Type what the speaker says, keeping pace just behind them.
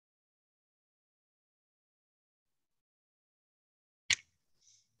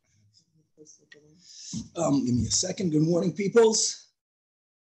Give me a second. Good morning, peoples.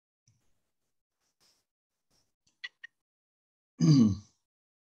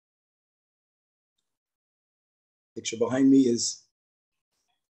 Picture behind me is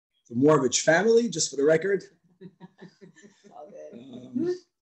the Morovich family, just for the record.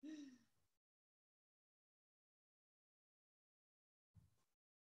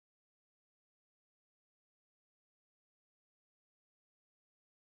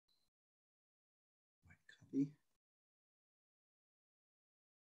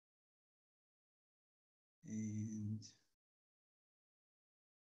 And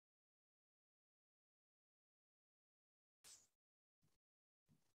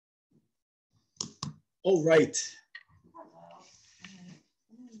all right.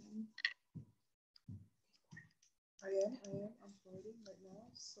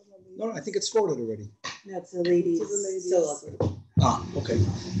 No, I think it's forwarded already. That's the ladies. Ah, okay.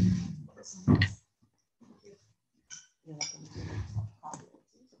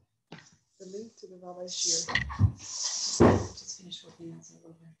 The link to the Rabbi's Shiur. Just finished working on some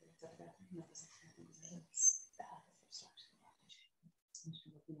of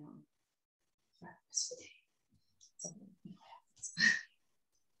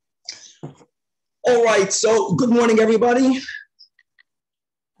All right, so good morning, everybody.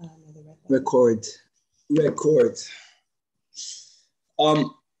 Record. We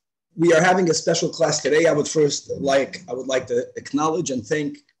are having a special class today. I would like to acknowledge and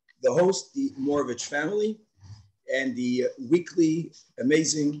thank the host, the Morovich family, and the weekly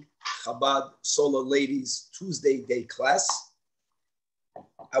amazing Chabad Solar Ladies Tuesday day class.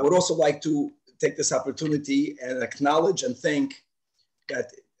 I would also like to take this opportunity and acknowledge and thank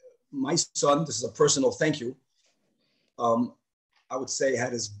that my son, this is a personal thank you, I would say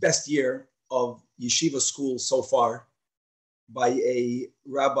had his best year of yeshiva school so far by a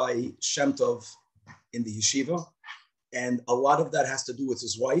Rabbi Shem Tov in the yeshiva. And a lot of that has to do with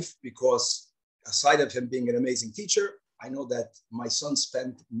his wife, because aside of him being an amazing teacher, I know that my son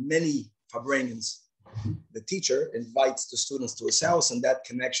spent many Fabrengens. The teacher invites the students to his house, and that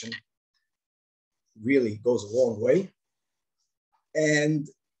connection really goes a long way. And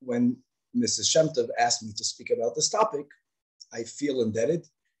when Mrs. Shem Tov asked me to speak about this topic, I feel indebted,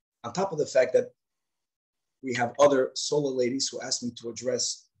 on top of the fact that we have other solar ladies who asked me to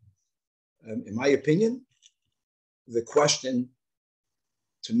address, in my opinion, the question,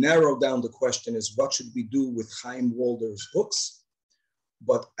 to narrow down the question is, what should we do with Chaim Walder's books?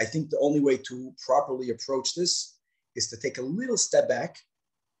 But I think the only way to properly approach this is to take a little step back,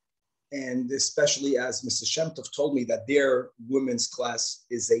 and especially as Mrs. Shem Tov told me that their women's class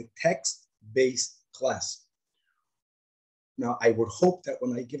is a text-based class. Now, I would hope that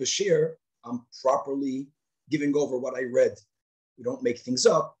when I give a share, I'm properly giving over what I read. We don't make things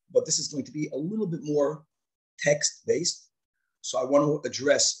up, but this is going to be a little bit more text-based. So I want to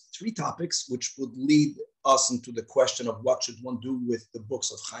address three topics which would lead us into the question of what should one do with the books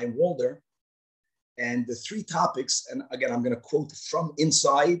of Chaim Walder. And the three topics, and again, I'm going to quote from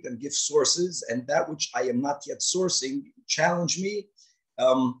inside and give sources, and that which I am not yet sourcing, challenge me.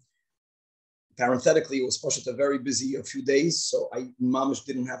 Parenthetically, it was supposed to be very busy a few days, so I mamish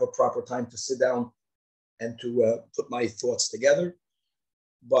didn't have a proper time to sit down and to put my thoughts together.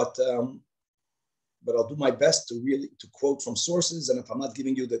 But I'll do my best to quote from sources. And if I'm not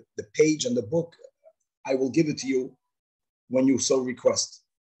giving you the page and the book, I will give it to you when you so request.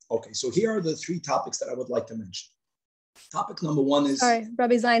 Okay, so here are the three topics that I would like to mention. Topic number one is... Sorry,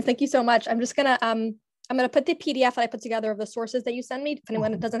 Rabbi Zion, thank you so much. I'm just gonna, I'm gonna put the PDF that I put together of the sources that you send me, if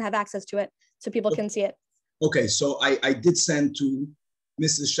anyone doesn't have access to it, so people can see it. Okay, so I did send to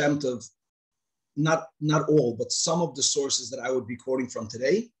Mrs. Shem Tov, not all, but some of the sources that I would be quoting from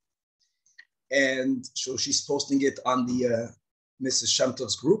today. And so she's posting it on the Mrs. Shem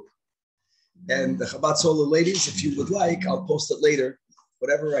Tov's group. And the Chabad Solar Ladies, if you would like, I'll post it later.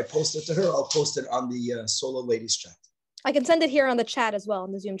 Whatever I posted to her, I'll post it on the Solar Ladies chat. I can send it here on the chat as well,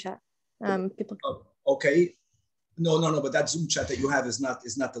 on the Zoom chat. People. Oh, okay. No, but that Zoom chat that you have is not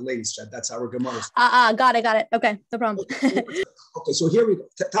the ladies chat. That's our Gemara. Got it. Okay, no problem. Okay, so here we go.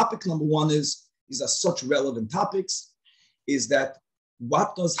 Topic number one is, these are such relevant topics, is that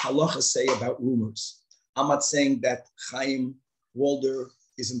what does halacha say about rumors? I'm not saying that Chaim Walder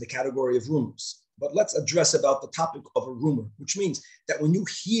is in the category of rumors, but let's address about the topic of a rumor, which means that when you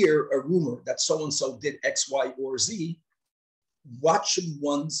hear a rumor that so-and-so did X, Y, or Z, what should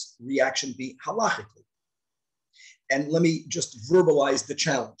one's reaction be halachically? And let me just verbalize the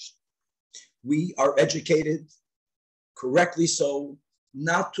challenge. We are educated, correctly so,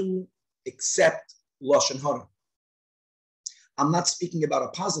 not to accept Lashon Hara. I'm not speaking about a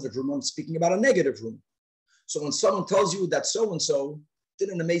positive rumor, I'm speaking about a negative rumor. So when someone tells you that so-and-so did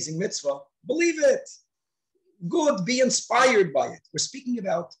an amazing mitzvah, believe it. Good, be inspired by it. We're speaking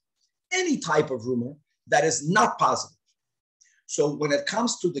about any type of rumor that is not positive. So when it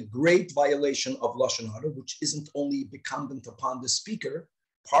comes to the great violation of Lashon Hara, which isn't only incumbent upon the speaker,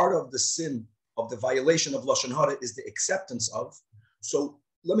 part of the sin of the violation of Lashon Hara is the acceptance of. So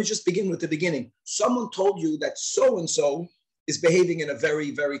let me just begin with the beginning. Someone told you that so-and-so is behaving in a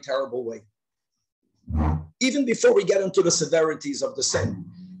very, very terrible way. Even before we get into the severities of the sin,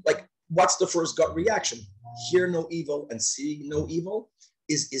 like what's the first gut reaction? Hear no evil and see no evil.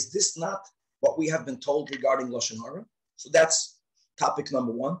 Is this not what we have been told regarding Lashon Hara? So that's topic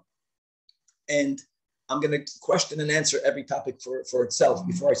number one. And I'm going to question and answer every topic for itself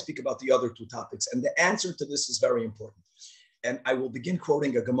before I speak about the other two topics. And the answer to this is very important. And I will begin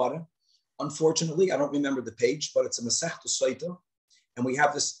quoting a Gemara. Unfortunately, I don't remember the page, but it's a Masechta Soita. And we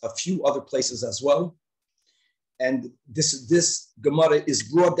have this a few other places as well. And this Gemara is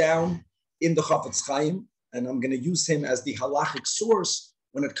brought down in the Chafetz Chaim. And I'm going to use him as the halachic source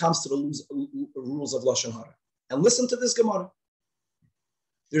when it comes to the rules of Lashon Hara. And listen to this Gemara.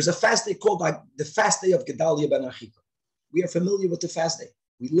 There's a fast day called the fast day of Gedalia ben Achika. We are familiar with the fast day.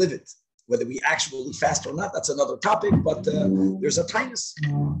 We live it. Whether we actually fast or not, that's another topic, but there's a tinus.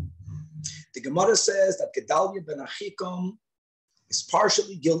 The Gemara says that Gedalia ben Achikam is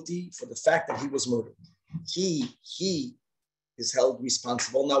partially guilty for the fact that he was murdered. He is held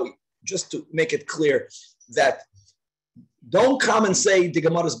responsible. Now, just to make it clear that don't come and say the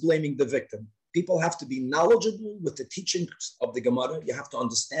Gemara is blaming the victim. People have to be knowledgeable with the teachings of the Gemara. You have to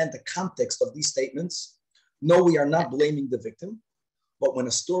understand the context of these statements. No, we are not blaming the victim. But when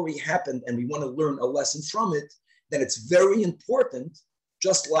a story happened and we want to learn a lesson from it, then it's very important,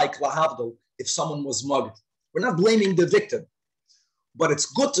 just like lahavdil, if someone was mugged. We're not blaming the victim. But it's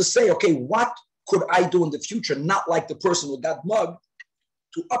good to say, okay, what could I do in the future, not like the person who got mugged,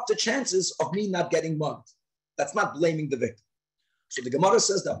 to up the chances of me not getting mugged? That's not blaming the victim. So the Gemara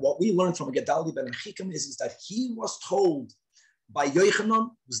says that what we learned from Gedalia ben Achikam is that he was told by Yochanan,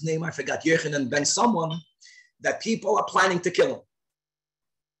 whose name I forgot, Yochanan ben someone, that people are planning to kill him.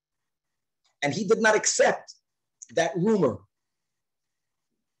 And he did not accept that rumor.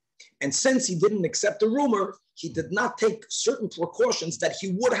 And since he didn't accept the rumor, he did not take certain precautions that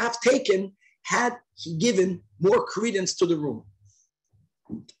he would have taken had he given more credence to the rumor.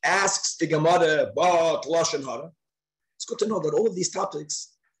 Asks the Gemara about Lashon Hara. It's good to know that all of these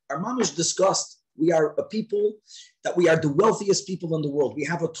topics are mamish discussed. We are a people that we are the wealthiest people in the world. We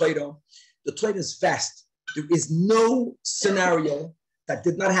have a Torah. The Torah is vast. There is no scenario that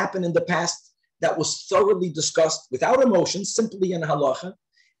did not happen in the past that was thoroughly discussed without emotion, simply in halacha.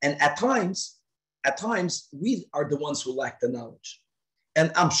 And at times, we are the ones who lack the knowledge.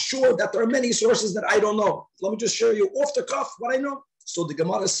 And I'm sure that there are many sources that I don't know. Let me just share you off the cuff what I know. So the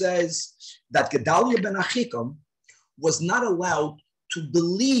Gemara says that Gedalia ben Achikam was not allowed to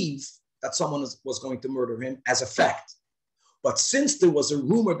believe that someone was going to murder him as a fact. But since there was a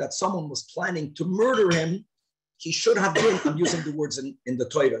rumor that someone was planning to murder him, he should have been, I'm using the words in the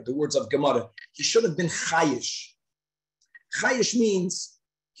Torah, the words of Gemara, he should have been chayish. Chayish means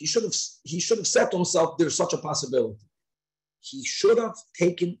he should have said to himself, there's such a possibility. He should have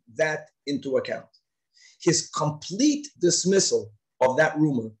taken that into account. His complete dismissal of that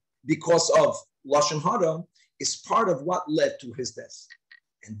rumor because of Lashon Hara is part of what led to his death.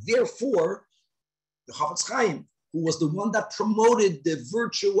 And therefore, the Chafetz Chaim, who was the one that promoted the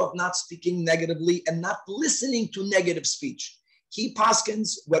virtue of not speaking negatively and not listening to negative speech, he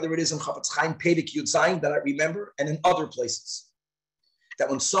paskins, whether it is in Chafetz Chaim Perek Yud Zayin that I remember, and in other places, that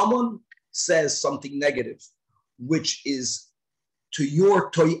when someone says something negative, which is to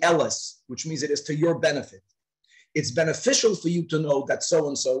your toyeles, which means it is to your benefit, it's beneficial for you to know that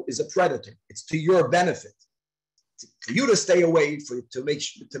so-and-so is a predator. It's to your benefit. For you to stay away, to make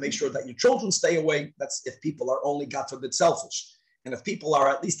sure that your children stay away. That's if people are only, God forbid, selfish. And if people are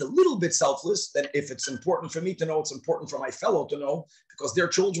at least a little bit selfless, then if it's important for me to know, it's important for my fellow to know, because their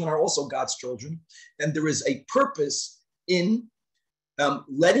children are also God's children, then there is a purpose in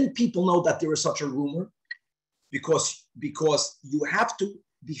letting people know that there is such a rumor, because you have to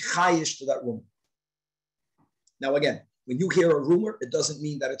be chayish to that rumor. Now again, when you hear a rumor, it doesn't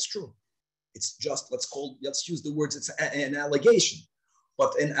mean that it's true. It's just, let's use the words, it's an allegation.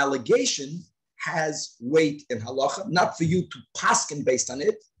 But an allegation has weight in halacha, not for you to paskin based on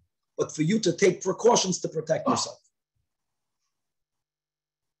it, but for you to take precautions to protect yourself.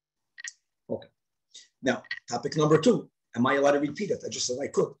 Okay. Now, topic number 2. Am I allowed to repeat it? I just said I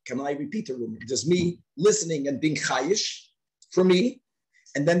could. Can I repeat the rumor? Does me listening and being chayish for me,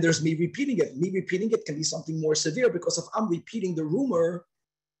 and then there's me repeating it. Me repeating it can be something more severe because if I'm repeating the rumor,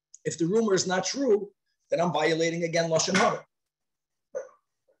 if the rumor is not true, then I'm violating again Lashon Hara.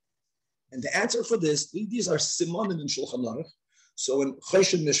 And the answer for this, these are simanim in Shulchan Aruch. So in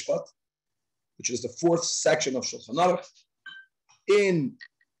Choshen Mishpat, which is the fourth section of Shulchan Aruch, in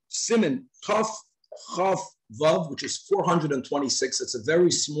Siman Tov Chav Vav, which is 426, it's a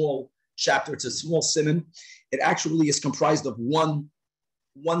very small chapter, it's a small siman. It actually is comprised of one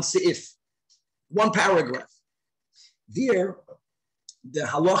seif, one paragraph. There, the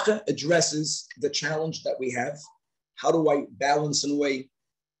halacha addresses the challenge that we have. How do I balance in a way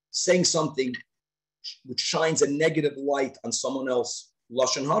saying something which shines a negative light on someone else,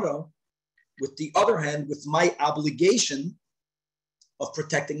 Lashon Hara, with the other hand, with my obligation of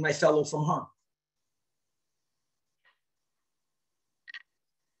protecting my fellow from harm.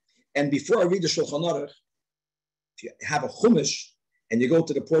 And before I read the Shulchan Aruch, if you have a Chumash and you go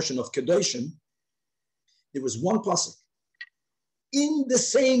to the portion of Kedoshim, there was one pasuk in the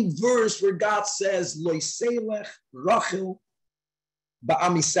same verse where God says, "Lo yiselech Rachel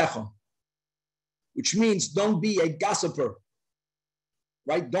ba'amisecha," which means don't be a gossiper,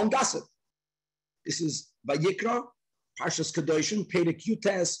 right? Don't gossip. This is Vayikra, Parshas Kedoshim, Perek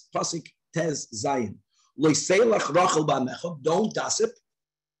Yutes, pasuk Tez Zayin. Lo yiselech Rachel ba'amecha, don't gossip.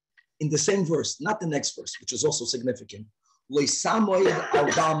 In the same verse, not the next verse, which is also significant. Don't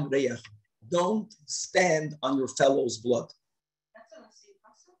stand on your fellow's blood. That's on the same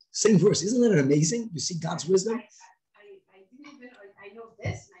pasuk. Same verse. Isn't that amazing? You see God's wisdom? I didn't even, I know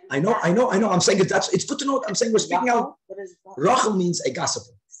this. I know. I'm saying it's good to know. I'm saying we're speaking out. What is Rachel means a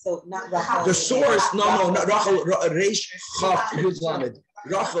gossiper. So not Rachel. The source, not Rachel, Reish, Chaf, Yud Lamed.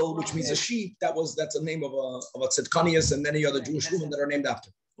 Rachel, which means a sheep, that's the name of a Tzidkanias and many other Jewish women that are named after.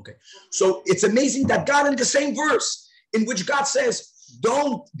 Okay, so it's amazing that God in the same verse in which God says,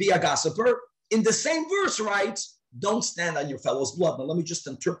 don't be a gossiper, in the same verse writes, don't stand on your fellow's blood. Now let me just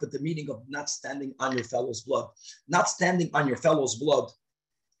interpret the meaning of not standing on your fellow's blood. Not standing on your fellow's blood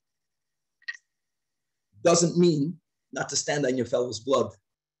doesn't mean not to stand on your fellow's blood.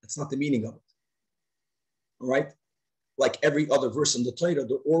 That's not the meaning of it. All right? Like every other verse in the Torah,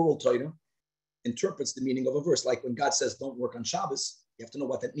 the oral Torah interprets the meaning of a verse. Like when God says, don't work on Shabbos, you have to know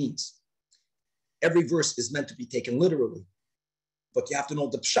what that means. Every verse is meant to be taken literally, but you have to know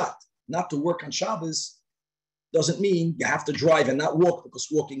the pshat. Not to work on Shabbos doesn't mean you have to drive and not walk because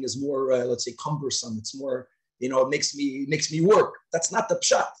walking is more, let's say, cumbersome. It's more, it makes me work. That's not the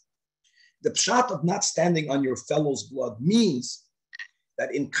pshat. The pshat of not standing on your fellow's blood means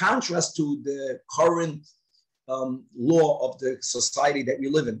that in contrast to the current law of the society that we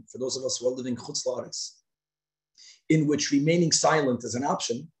live in, for those of us who are living chutz la'aretz, in which remaining silent is an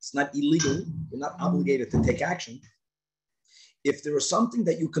option, it's not illegal, you're not obligated to take action. If there is something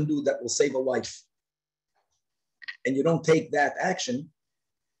that you can do that will save a life, and you don't take that action,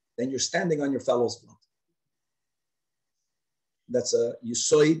 then you're standing on your fellow's blood. That's a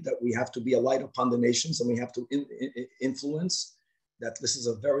yusoid that we have to be a light upon the nations, and we have to influence that this is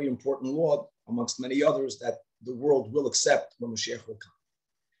a very important law, amongst many others, that the world will accept when Mashiach will come.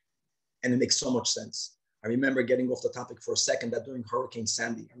 And it makes so much sense. I remember getting off the topic for a second that during Hurricane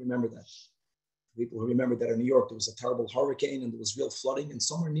Sandy, I remember that. People who remember that in New York, there was a terrible hurricane and there was real flooding. And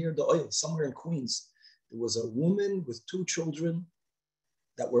somewhere near the oil, somewhere in Queens, there was a woman with 2 children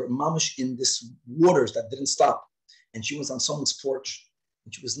that were mamish in this waters that didn't stop. And she was on someone's porch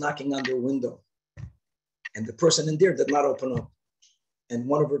and she was knocking on their window. And the person in there did not open up. And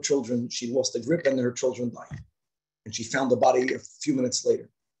one of her children, she lost a grip and her children died. And she found the body a few minutes later.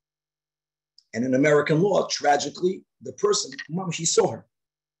 And in American law, tragically, the person, mom, she saw her.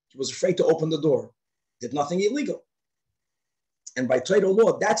 She was afraid to open the door, did nothing illegal. And by Torah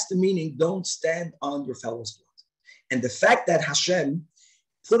law, that's the meaning, don't stand on your fellow's blood. And the fact that Hashem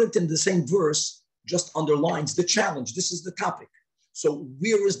put it in the same verse just underlines the challenge. This is the topic. So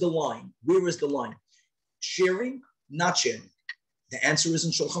where is the line? Where is the line? Sharing, not sharing. The answer is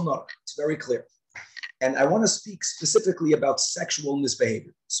in Shulchan Aruch. It's very clear. And I want to speak specifically about sexual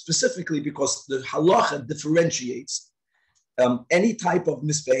misbehavior, specifically because the halacha differentiates any type of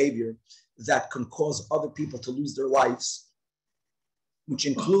misbehavior that can cause other people to lose their lives, which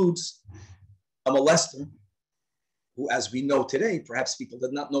includes a molester, who, as we know today, perhaps people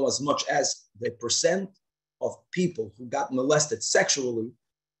did not know as much as the percent of people who got molested sexually,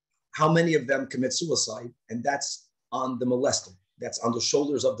 how many of them commit suicide, and that's on the molester. That's on the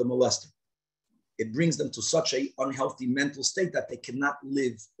shoulders of the molester. It brings them to such an unhealthy mental state that they cannot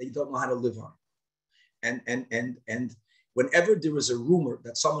live. They don't know how to live on. And whenever there is a rumor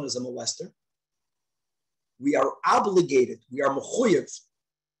that someone is a molester, we are obligated, we are mechuyev,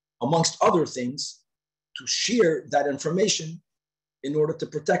 amongst other things, to share that information in order to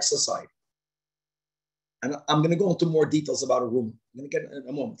protect society. And I'm going to go into more details about a rumor. I'm going to get in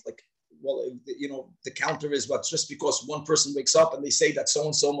a moment. Like, well, the counter is what's just because one person wakes up and they say that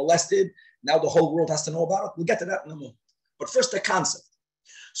so-and-so molested, now the whole world has to know about it. We'll get to that in a moment. But first, the concept.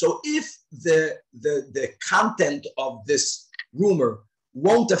 So if the content of this rumor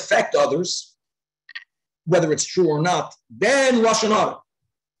won't affect others, whether it's true or not, then Lashon Hara.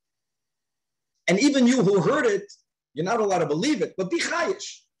 And even you who heard it, you're not allowed to believe it, but be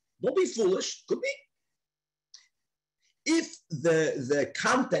chayish. Don't be foolish. Could be. If the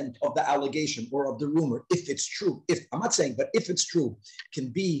content of the allegation or of the rumor, if it's true, I'm not saying, but if it's true, can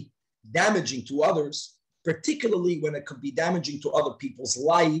be damaging to others, particularly when it could be damaging to other people's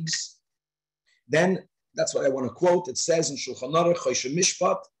lives, then that's what I want to quote. It says in Shulchan Aruch, Choshen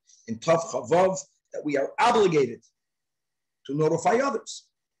Mishpat, in Tav Chavav, that we are obligated to notify others.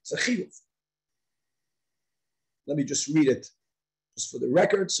 It's a chiyuv. Let me just read it just for the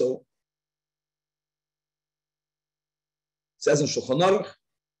record. So it says in Shulchan Aruch.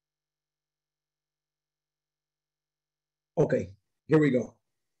 Okay, here we go.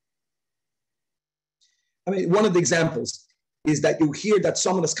 I mean, one of the examples is that you hear that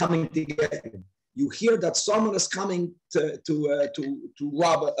someone is coming to get you. You hear that someone is coming to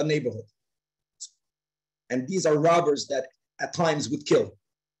rob a neighborhood. And these are robbers that at times would kill.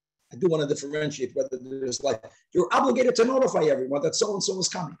 I do want to differentiate whether there's like, you're obligated to notify everyone that so-and-so is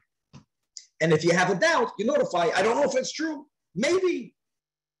coming. And if you have a doubt, you notify. I don't know if it's true. Maybe.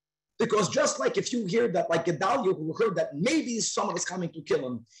 Because just like if you hear that, like Gedalia, who heard that maybe someone is coming to kill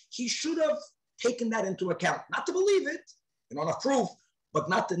him, he should have taken that into account. Not to believe it, you don't have proof, but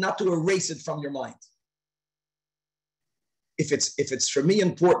not to erase it from your mind. If it's for me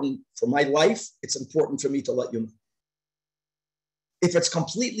important for my life, it's important for me to let you know. If it's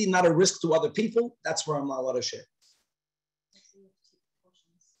completely not a risk to other people, that's where I'm not allowed to share.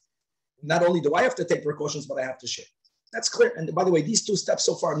 Not only do I have to take precautions, but I have to share. That's clear. And by the way, these two steps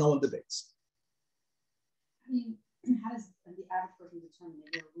so far, no one debates. I mean, how does the average person determine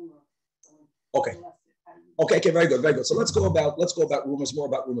if they're a rumor? Okay, very good. So let's go about rumors, more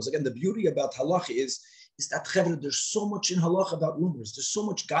about rumors. Again, the beauty about halacha is that there's so much in halacha about rumors. There's so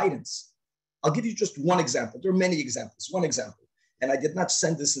much guidance. I'll give you just one example. There are many examples. One example, and I did not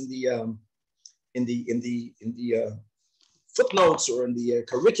send this in the footnotes or in the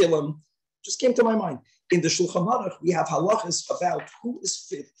curriculum. Just came to my mind. In the Shulchan Aruch, we have halachas about who is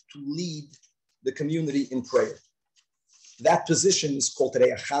fit to lead the community in prayer. That position is called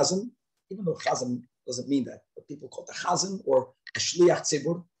today a chazan, even though chazan doesn't mean that, but people call it a chazan or a shliach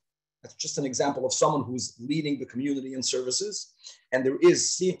tzibur. That's just an example of someone who's leading the community in services. And there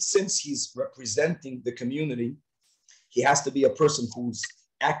is, since he's representing the community, he has to be a person who's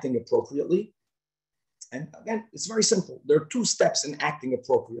acting appropriately. And again, it's very simple. There are two steps in acting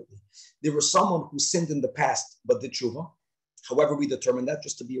appropriately. There was someone who sinned in the past, but did tshuva. However we determine that,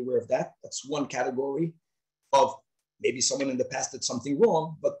 just to be aware of that. That's one category of maybe someone in the past did something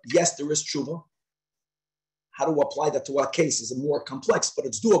wrong, but yes, there is tshuva. How to apply that to our case is more complex, but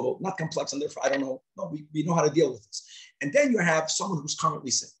it's doable. Not complex, and therefore I don't know. No, we know how to deal with this. And then you have someone who's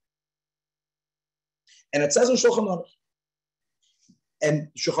currently sinned. And it says in Shulchan Aruch, and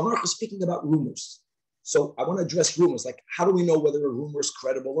Shulchan Aruch is speaking about rumors. So I want to address rumors, like how do we know whether a rumor is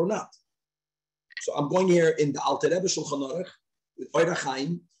credible or not? So I'm going here in the Alter Rebbe Shulchan Aruch, with Oira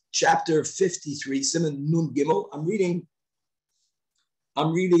Chaim, chapter 53, Siman Nun Gimel. I'm reading,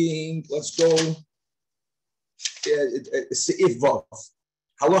 let's go, Seif Vav,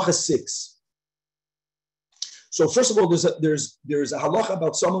 Halacha 6. So first of all, there's a halacha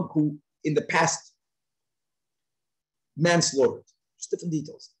about someone who in the past manslaughtered. Just different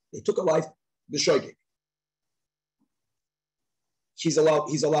details. They took a life, the shoygig. He's allowed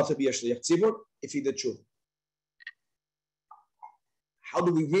to be a shliach tzibur if he did tshuva. How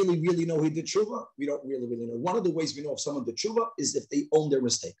do we really know he did tshuva? We don't really know. One of the ways we know if someone did tshuva is if they own their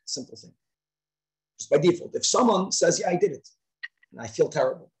mistake. Simple thing. Just by default. If someone says, yeah, I did it, and I feel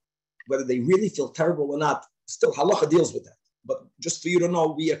terrible, whether they really feel terrible or not, still halacha deals with that. But just for you to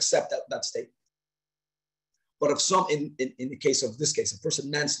know, we accept that statement. But if in the case of this case, a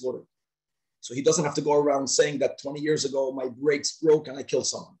person manslaughtered, so he doesn't have to go around saying that 20 years ago my brakes broke and I killed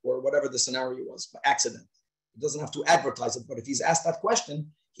someone, or whatever the scenario was, by accident. He doesn't have to advertise it, but if he's asked that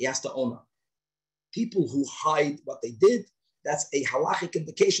question, he has to own up. People who hide what they did, that's a halachic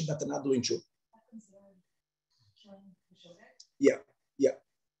indication that they're not doing tshuva. Yeah.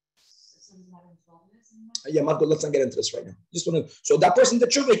 Yeah, Marco, let's not get into this right now. So that person, the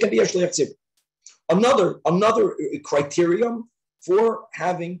tshuva, can be a shliach tzibur. Another criterion for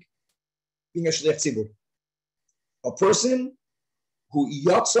being a shliach tzibur. A person who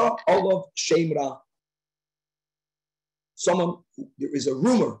yatsa olav shemra. Someone there is a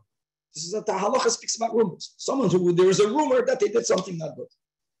rumor. This is that the halacha speaks about rumors. Someone who there is a rumor that they did something not good.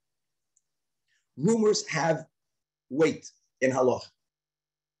 Rumors have weight in halacha,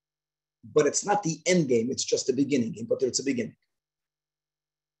 but it's not the end game. It's just the beginning game. But it's a beginning.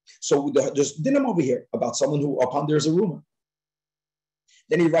 So there's dinim over here about someone who upon there's a rumor.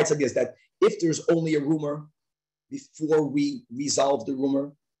 Then he writes like this, that if there's only a rumor before we resolve the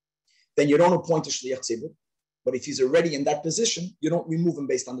rumor, then you don't appoint a shliach tzibur. But if he's already in that position, you don't remove him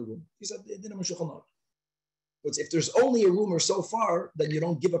based on the rumor. He said, but if there's only a rumor so far, then you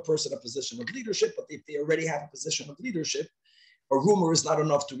don't give a person a position of leadership. But if they already have a position of leadership, a rumor is not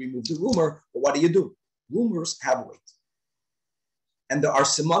enough to remove the rumor. But what do? Rumors have weight. And there are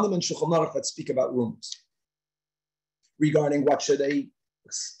simanim and Shulchan Aruch that speak about rumors regarding what should a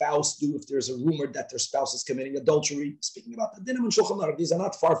spouse do if there's a rumor that their spouse is committing adultery. Speaking about the dinim and Shulchan Aruch, these are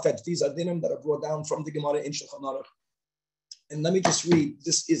not far-fetched. These are dinim that are brought down from the Gemara in Shulchan Aruch. And let me just read.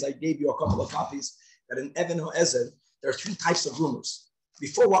 I gave you a couple of copies that in Even HaEzer, there are 3 types of rumors.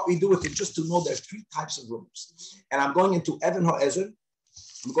 Before what we do with it, just to know there's 3 types of rumors. And I'm going into Even HaEzer.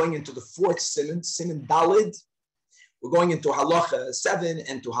 I'm going into the 4th Siman Dalid. We're going into halacha 7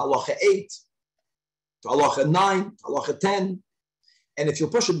 and to halacha 8, to halacha 9, halacha 10. And if you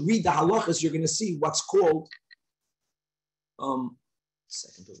push and read the halachas, you're going to see what's called,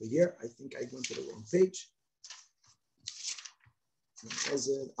 second over here, I think I went to the wrong page.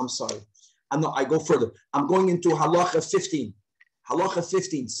 I'm sorry. I go further. I'm going into halacha 15. Halacha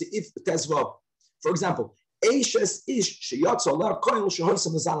 15, Seif Tezvav. For example, Eishes ish sheyatza lar koil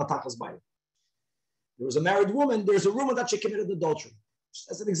shehoysem mezana tachas bayit. There was a married woman, there's a rumor that she committed adultery. Just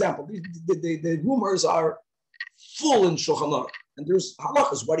as an example, the rumors are full in Shulchan Aruch. And there's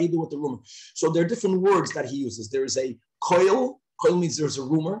halachas, what do you do with the rumor? So there are different words that he uses. There is a koil means there's a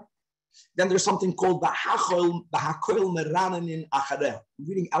rumor. Then there's something called the hakoil meranin achareh. I'm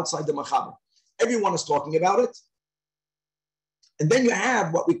reading outside the machaber. Everyone is talking about it. And then you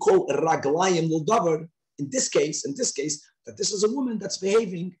have what we call raglayim l'davar. In this case, that this is a woman that's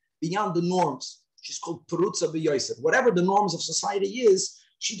behaving beyond the norms. She's called perutza b'yosef. Whatever the norms of society is,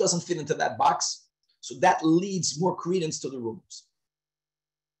 she doesn't fit into that box. So that leads more credence to the rumors.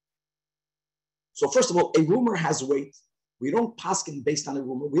 So first of all, a rumor has weight. We don't paskin based on a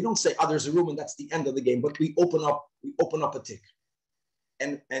rumor. We don't say, there's a rumor and that's the end of the game, but we open up a tick.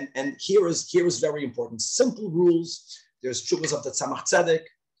 And here is very important. Simple rules. There's chuvas of the Tzemach Tzedek.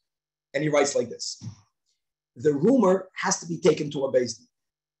 And he writes like this. The rumor has to be taken to a Beis Din.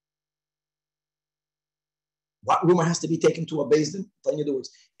 What rumor has to be taken to a Beis Din? Telling you the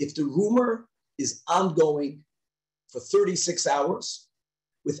words. If the rumor is ongoing for 36 hours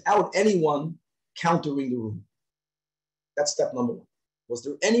without anyone countering the rumor. That's step number 1. Was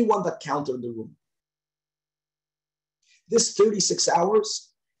there anyone that countered the rumor? This 36 hours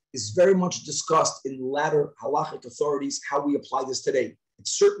is very much discussed in latter halachic authorities, how we apply this today.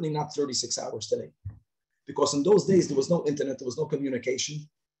 It's certainly not 36 hours today. Because in those days, there was no internet, there was no communication.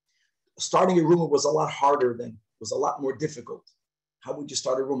 Starting a rumor was a lot harder then. It was a lot more difficult. How would you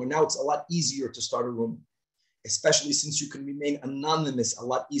start a rumor? Now it's a lot easier to start a rumor, especially since you can remain anonymous, a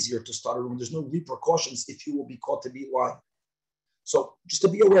lot easier to start a rumor. There's no repercussions if you will be caught to be lying. So just to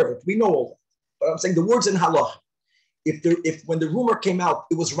be aware of it, we know all that. But I'm saying the words in halach, if when the rumor came out,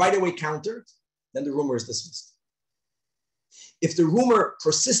 it was right away countered, then the rumor is dismissed. If the rumor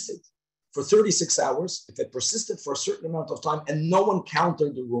persisted for 36 hours, if it persisted for a certain amount of time and no one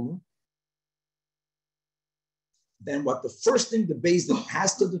countered the rumor, then what the first thing the Beis Din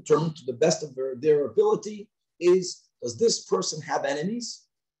has to determine to the best of their ability is, does this person have enemies?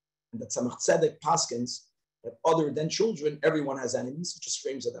 And that Tzemach Tzedek paskins that other than children, everyone has enemies, it just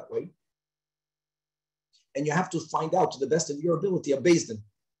frames it that way. And you have to find out to the best of your ability, a Beis Din,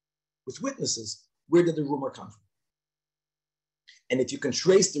 with witnesses, where did the rumor come from? And if you can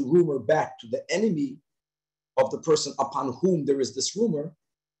trace the rumor back to the enemy of the person upon whom there is this rumor,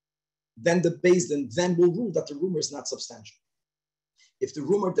 then the Beis Din then will rule that the rumor is not substantial. If the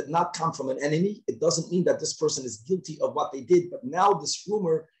rumor did not come from an enemy, it doesn't mean that this person is guilty of what they did, but now this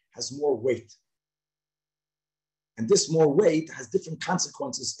rumor has more weight. And this more weight has different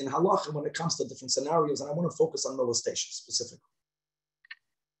consequences in halacha when it comes to different scenarios, and I want to focus on molestation specifically.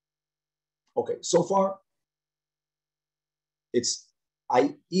 Okay, so far,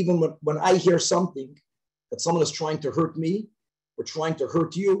 even when I hear something that someone is trying to hurt me or trying to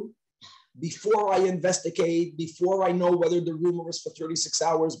hurt you, before I investigate, before I know whether the rumor is for 36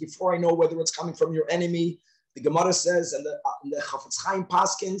 hours, before I know whether it's coming from your enemy. The Gemara says, and the Chafetz Chaim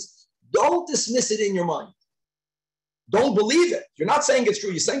Paskins, don't dismiss it in your mind. Don't believe it. You're not saying it's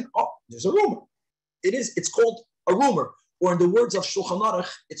true. You're saying, oh, there's a rumor. It's called a rumor. Or in the words of Shulchan Aruch,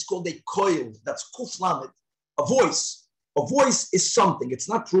 it's called a koil. That's kuf lamed, a voice. A voice is something. It's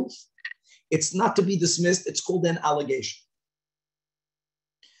not proof. It's not to be dismissed. It's called an allegation.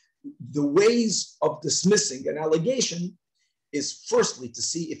 The ways of dismissing an allegation is firstly to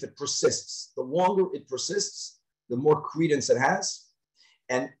see if it persists. The longer it persists, the more credence it has.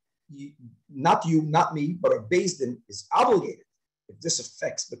 And not you, not me, but a Beis Din is obligated if this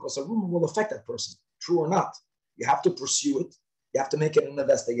affects, because a rumor will affect that person, true or not. You have to pursue it. You have to make it an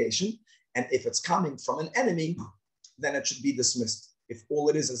investigation. And if it's coming from an enemy, then it should be dismissed, if all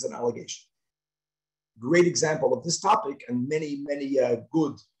it is an allegation. Great example of this topic, and many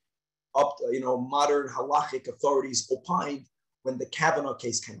good modern halachic authorities opined when the Kavanaugh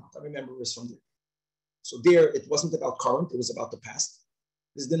case came out. I remember this from there. So there, it wasn't about current, it was about the past.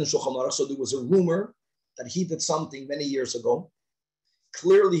 This didn't Shulchan Aruch, so there was a rumor that he did something many years ago.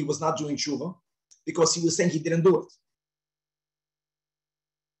 Clearly, he was not doing tshuva because he was saying he didn't do it.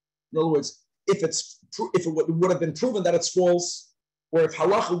 In other words, if it would have been proven that it's false, or if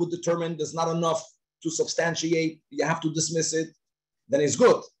halacha would determine there's not enough to substantiate, you have to dismiss it, then it's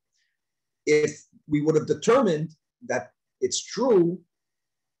good. If we would have determined that it's true,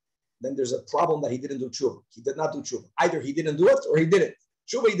 then there's a problem that he didn't do tshuva. He did not do tshuva. Either he didn't do it or he did it.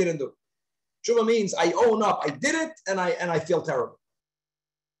 Tshuva he didn't do it. Tshuva means I own up, I did it, and I feel terrible.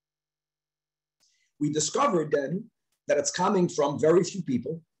 We discovered then that it's coming from very few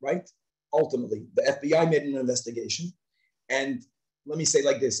people, right? Ultimately, the FBI made an investigation. And let me say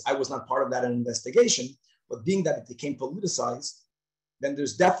like this, I was not part of that investigation, but being that it became politicized, then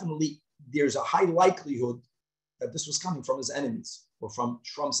there's a high likelihood that this was coming from his enemies or from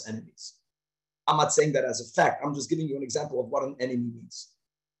Trump's enemies. I'm not saying that as a fact. I'm just giving you an example of what an enemy means.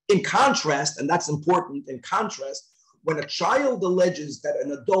 In contrast, and that's important, in contrast, when a child alleges that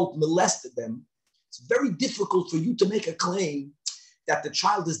an adult molested them, it's very difficult for you to make a claim that the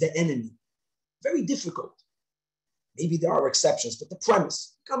child is the enemy. Very difficult. Maybe there are exceptions, but the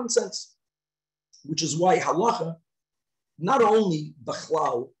premise, common sense, which is why halacha, not only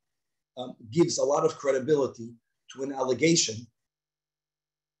b'chlal, gives a lot of credibility to an allegation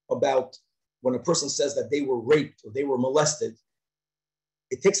about when a person says that they were raped or they were molested.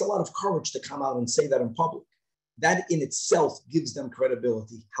 It takes a lot of courage to come out and say that in public. That in itself gives them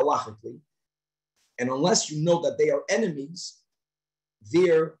credibility, halachically. And unless you know that they are enemies,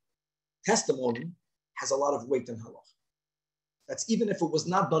 their testimony has a lot of weight in halach. That's even if it was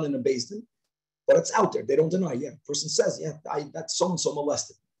not done in a Beis Din, but it's out there. They don't deny. Yeah, the person says, yeah, that so-and-so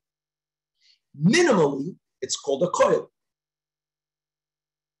molested. Minimally, it's called a koil.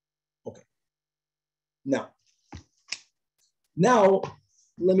 Okay. Now,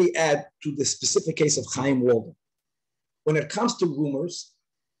 let me add to the specific case of Chaim Walden. When it comes to rumors,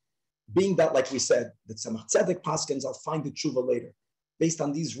 being that, like we said, that Tzemach Tzedek Paskins, I'll find the tshuva later, based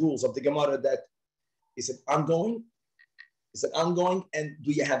on these rules of the Gemara, that is it ongoing? Is it ongoing? And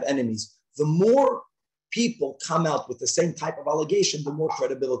do you have enemies? The more people come out with the same type of allegation, the more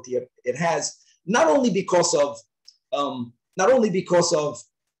credibility it has. Not only because of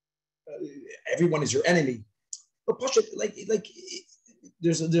everyone is your enemy, but like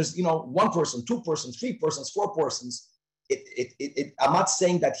there's one person, two persons, three persons, four persons. I'm not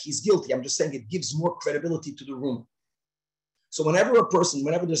saying that he's guilty. I'm just saying it gives more credibility to the rumor. So whenever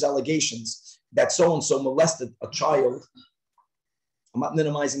there's allegations that so-and-so molested a child, I'm not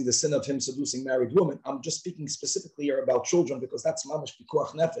minimizing the sin of him seducing married women. I'm just speaking specifically here about children because that's mamash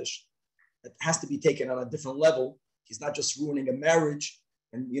pikuach nefesh. It has to be taken on a different level. He's not just ruining a marriage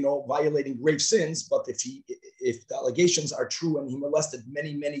and violating grave sins, but if the allegations are true and he molested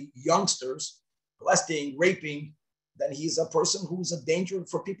many youngsters, molesting, raping, then he's a person who's a danger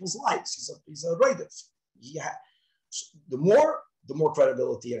for people's lives. He's a raidiv. So the more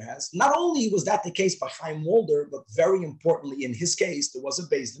credibility it has. Not only was that the case by Chaim Walder, but very importantly in his case, there was a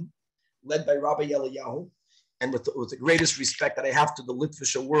Beis Din led by Rabbi Eliyahu, and with the greatest respect that I have to the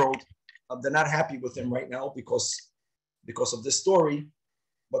Litvish world, they're not happy with him right now because of this story,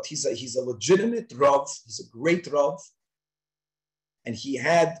 but he's a legitimate Rav, he's a great Rav, and he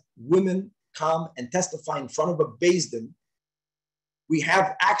had women come and testify in front of a Beis Din. We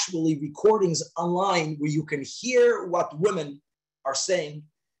have actually recordings online where you can hear what women are saying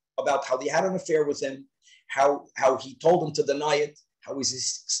about how they had an affair with him, how he told them to deny it, how he's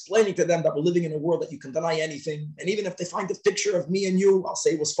explaining to them that we're living in a world that you can deny anything. And even if they find a picture of me and you, I'll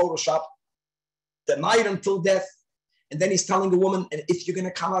say it was Photoshopped. denied until death. And then he's telling a woman, and if you're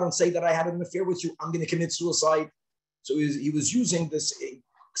going to come out and say that I had an affair with you, I'm going to commit suicide. So he was using this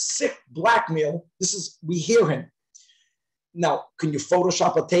sick blackmail. We hear him. Now, can you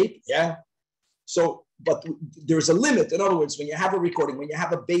Photoshop a tape? Yeah. So, but there's a limit. In other words, when you have a recording, when you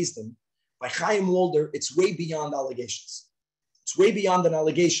have a Beis Din, by Chaim Walder, it's way beyond allegations. It's way beyond an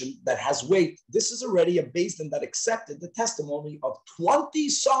allegation that has weight. This is already a Beis Din that accepted the testimony of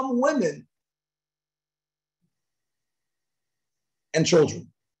 20-some women and children,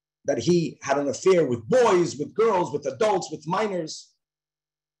 that he had an affair with boys, with girls, with adults, with minors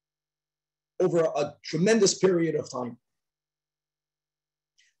over a tremendous period of time.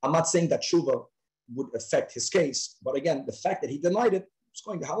 I'm not saying that Shuvah would affect his case, but again, the fact that he denied it is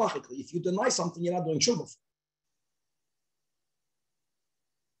going to halachically. If you deny something, you're not doing Shuvah.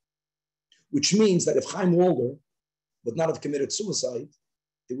 Which means that if Chaim Walder would not have committed suicide,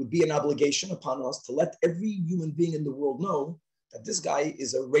 there would be an obligation upon us to let every human being in the world know that this guy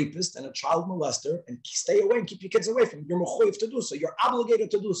is a rapist and a child molester, and stay away and keep your kids away from him. You're mechuyev to do so. You're obligated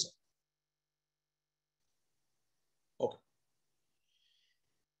to do so. Okay.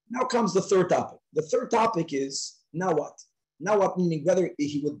 Now comes the third topic. The third topic is, now what? Now what, meaning whether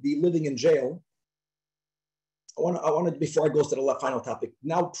he would be living in jail. I want to, before I go to the final topic,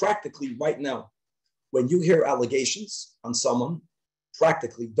 now practically right now, when you hear allegations on someone,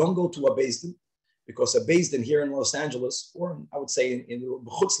 practically don't go to a Beis Din, because a Beis Din here in Los Angeles, or I would say in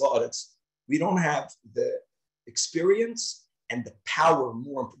B'chutz La'aretz, we don't have the experience and the power,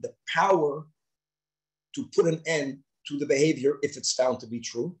 the power to put an end to the behavior if it's found to be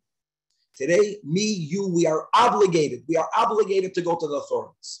true. Today, me, you, we are obligated to go to the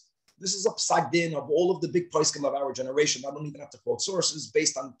authorities. This is a psak din of all of the big poskim of our generation. I don't even have to quote sources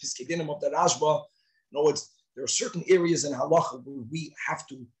based on piskei dinim of the Rashba. No, there are certain areas in halacha where we have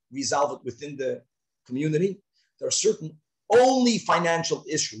to resolve it within the community. There are certain only financial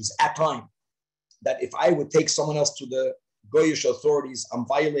issues at time that if I would take someone else to the Goyish authorities, I'm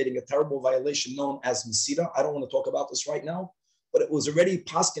violating a terrible violation known as Mesira. I don't want to talk about this right now, but it was already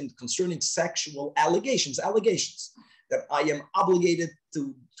paskin concerning sexual allegations that I am obligated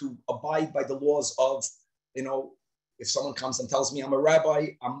to abide by the laws of, if someone comes and tells me I'm a rabbi,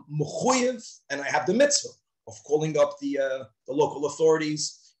 I'm mechuyev, and I have the mitzvah of calling up the local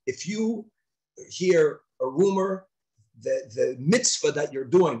authorities. If you hear a rumor, the mitzvah that you're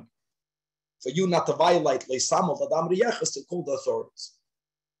doing for you not to violate leisam of adam riyach is to call the authorities.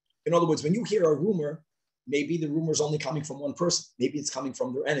 In other words, when you hear a rumor, maybe the rumor is only coming from one person. Maybe it's coming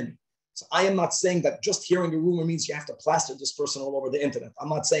from their enemy. So I am not saying that just hearing a rumor means you have to plaster this person all over the internet. I'm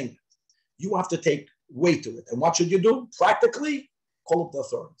not saying that. You have to take weight to it. And what should you do? Practically, call up the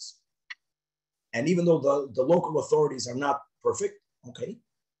authorities. And even though the local authorities are not perfect, okay,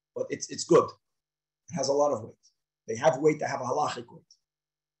 but it's good. It has a lot of weight. They have weight, they have a halachic weight.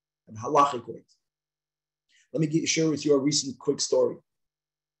 And halachic weight. Let me share with you a recent quick story.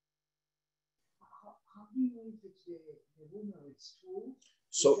 How do you know if it's the rumor it's true?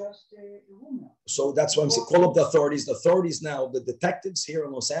 So that's why I'm saying call up the authorities. The authorities now, the detectives here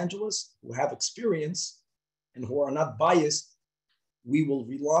in Los Angeles who have experience and who are not biased, we will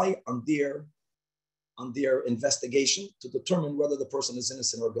rely on their investigation to determine whether the person is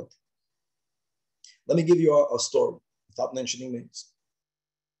innocent or guilty. Let me give you a story without mentioning names.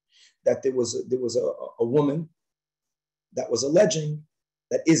 That there was a woman that was alleging,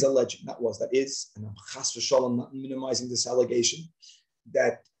 and I'm chas v'shalom not minimizing this allegation,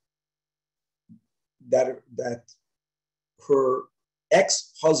 that her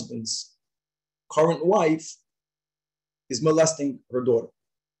ex-husband's current wife is molesting her daughter.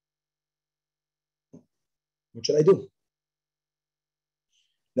 What should I do?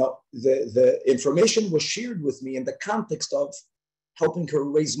 Now, the information was shared with me in the context of helping her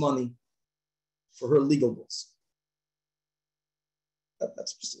raise money for her legal bills.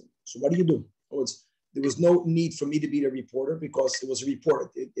 That's just, so what do you do? There was no need for me to be the reporter because it was reported.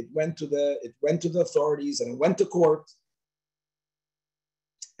 It went to the authorities and it went to court.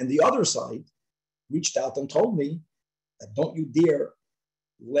 And the other side reached out and told me that don't you dare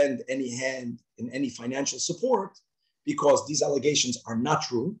lend any hand in any financial support because these allegations are not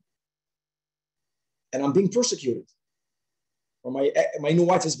true. And I'm being persecuted. Or my new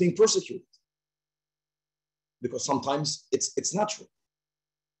wife is being persecuted. Because sometimes it's not true.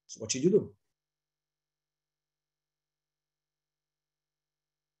 So what should you do?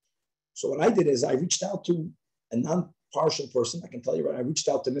 So what I did is I reached out to a non-partial person. I can tell you, right? I reached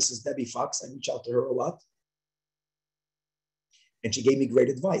out to Mrs. Debbie Fox. I reached out to her a lot. And she gave me great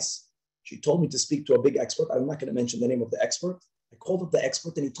advice. She told me to speak to a big expert. I'm not going to mention the name of the expert. I called up the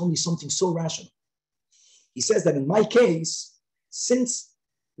expert and he told me something so rational. He says that in my case, since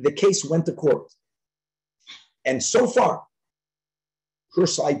the case went to court, and so far, her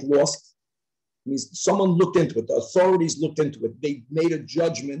side lost, means someone looked into it, the authorities looked into it, they made a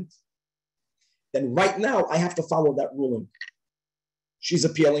judgment, then right now I have to follow that ruling. She's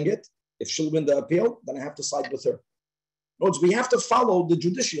appealing it. If she'll win the appeal, then I have to side with her. In other words, we have to follow the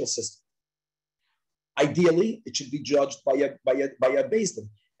judicial system. Ideally, it should be judged by a Beis Din.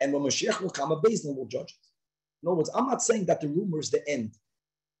 And when Mashiach will come, a Beis Din will judge it. In other words, I'm not saying that the rumor is the end.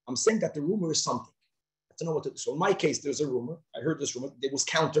 I'm saying that the rumor is something. I have to know what to do. So in my case, there's a rumor. I heard this rumor. It was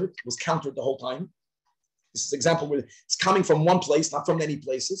countered. It was countered the whole time. This is an example where it's coming from one place, not from many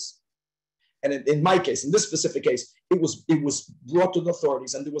places. And in my case, in this specific case, it was brought to the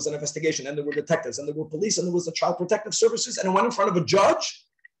authorities, and there was an investigation, and there were detectives, and there were police, and there was the Child Protective Services, and it went in front of a judge.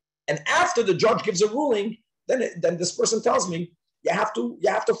 And after the judge gives a ruling, then this person tells me you have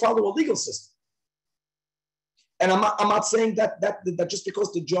to follow a legal system. And I'm not saying that just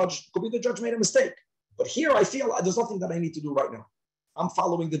because the judge made a mistake, but here I feel there's nothing that I need to do right now. I'm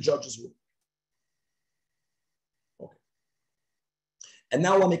following the judge's rule. And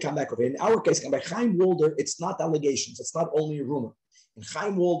now let me come back over here. In our case, by Chaim Walder, it's not allegations. It's not only a rumor. In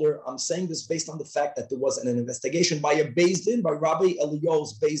Chaim Walder, I'm saying this based on the fact that there was an investigation by a Beis Din, by Rabbi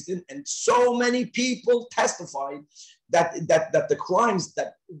Eliyahu's Beis Din, and so many people testified that the crimes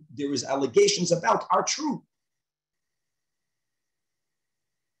that there is allegations about are true.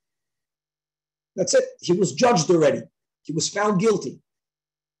 That's it. He was judged already. He was found guilty.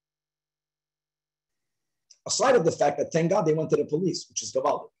 Aside of the fact that, thank God, they went to the police, which is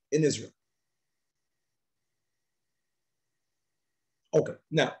Gavaldik, in Israel. Okay,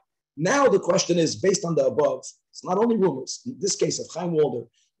 now the question is, based on the above, it's not only rumors. In this case of Chaim Walder,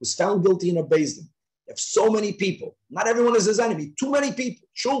 was found guilty in a Beis Din. You have so many people. Not everyone is his enemy. Too many people.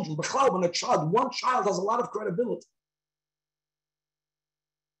 Children, when a child, one child has a lot of credibility.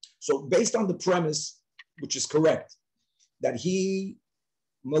 So based on the premise, which is correct, that he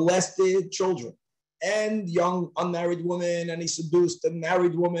molested children, and young unmarried women, and he seduced a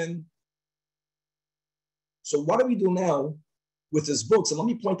married woman. So what do we do now with his books? And let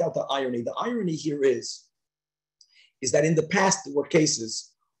me point out the irony. The irony here is that in the past there were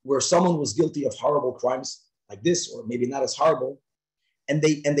cases where someone was guilty of horrible crimes like this, or maybe not as horrible, and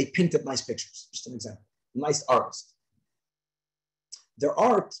they painted nice pictures. Just an example. Nice artist. Their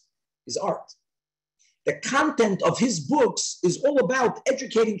art is art. The content of his books is all about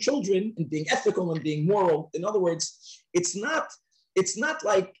educating children and being ethical and being moral. In other words, it's not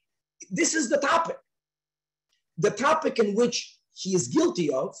like this is the topic. The topic in which he is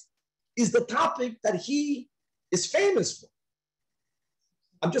guilty of is the topic that he is famous for.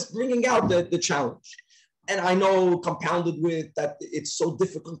 I'm just bringing out the challenge. And I know, compounded with that, it's so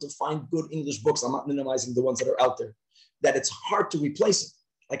difficult to find good English books. I'm not minimizing the ones that are out there, that it's hard to replace it.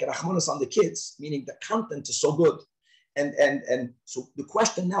 Like Rahmanas on the kids, meaning the content is so good. And so the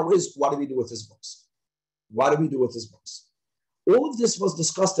question now is, what do we do with his books? What do we do with his books? All of this was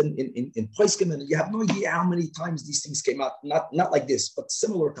discussed in Poiskim, and you have no idea how many times these things came out, not like this, but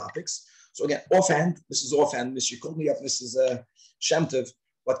similar topics. So again, offhand, Miss, you called me up, Mrs. Shemtev.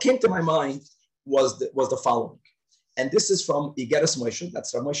 What came to my mind was the following. And this is from Igeres Moshe,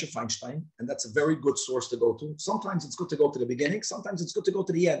 that's Rav Moshe Feinstein, and that's a very good source to go to. Sometimes it's good to go to the beginning, sometimes it's good to go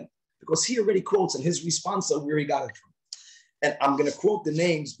to the end, because he already quotes in his response where he got it from. And I'm going to quote the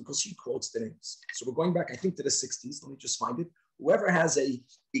names because he quotes the names. So we're going back, I think, to the 60s. Let me just find it. Whoever has a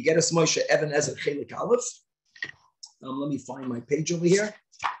Igeres Moshe Even Ezer Chelik Aleph, let me find my page over here.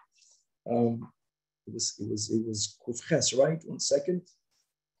 It was Kuf Ches, right? 1 second.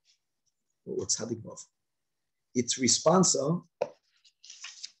 Oh, it's Hadik Vav. It's responsa.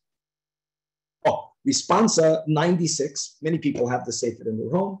 Responsa 96. Many people have the Sefer in their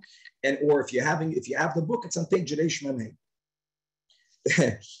home, or if you have the book, it's on page Reish Mem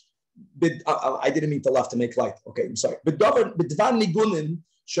Hey. I didn't mean to laugh to make light. Okay, I'm sorry.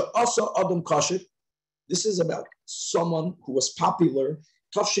 This is about someone who was popular.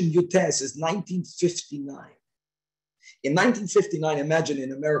 Tafshin Yutes is 1959. In 1959, imagine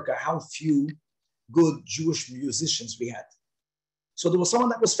in America how few good Jewish musicians we had. So there was someone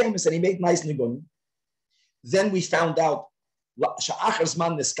that was famous and he made nice nigun. Then we found out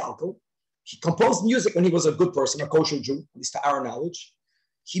he composed music when he was a good person, a kosher Jew, at least to our knowledge.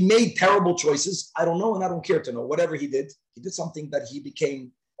 He made terrible choices. I don't know and I don't care to know. Whatever he did something that he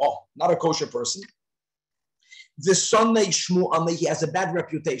became, not a kosher person. The Sonne Shmu, he has a bad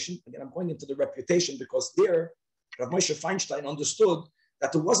reputation. Again, I'm going into the reputation because there, Rav Moshe Feinstein understood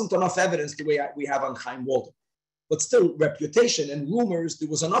that there wasn't enough evidence the way we have on Chaim Walder. But still, reputation and rumors, there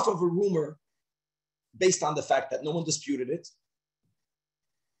was enough of a rumor based on the fact that no one disputed it,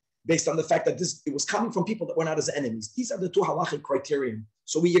 based on the fact that it was coming from people that were not his enemies. These are the two halachic criterion.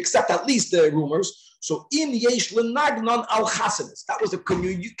 So we accept at least the rumors. So in yesh lenagnon al chasanis, that was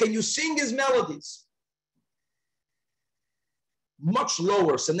can you sing his melodies? Much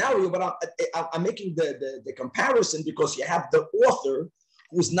lower scenario, but I'm making the comparison because you have the author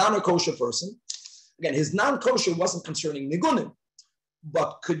who's not a kosher person. Again, his non-kosher wasn't concerning nigunim,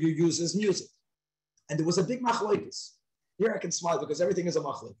 but could you use his music? And there was a big machlokes. Here I can smile because everything is a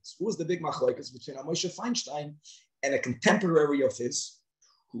machlokes. Who was the big machlokes between Moshe Feinstein and a contemporary of his,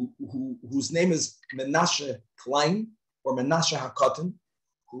 whose name is Menashe Klein or Menashe HaKatan,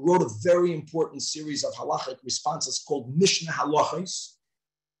 who wrote a very important series of halachic responses called Mishnah Halachos.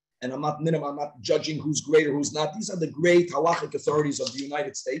 And I'm not judging who's great or who's not. These are the great halachic authorities of the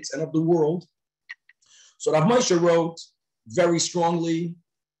United States and of the world. So Rav Moshe wrote very strongly,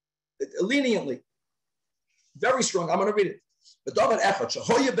 leniently, very strong. I'm going to read it.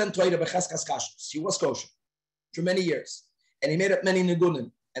 He was kosher for many years, and he made up many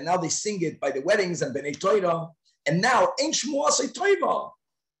nigunim. And now they sing it by the weddings and b'nei Torah. And now, ein shmo asay Torah.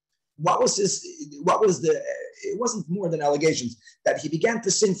 What was this? What was the? It wasn't more than allegations that he began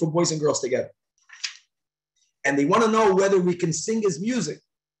to sing for boys and girls together, and they want to know whether we can sing his music.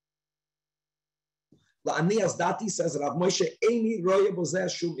 La'anias Dati says Rav Moshe Eini Roya Bozeh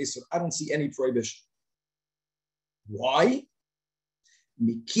Shum Isur. I don't see any prohibition. Why?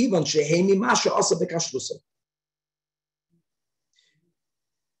 Mikivan Shehemi Masha Asa Bekashlusa.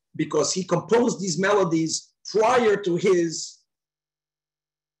 Because he composed these melodies prior to his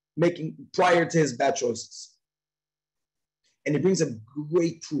bad choices. And he brings a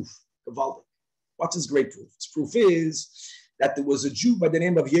great proof. What's his great proof? His proof is that there was a Jew by the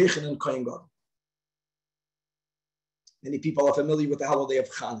name of Yechanan Kohen Gadol. Many people are familiar with the holiday of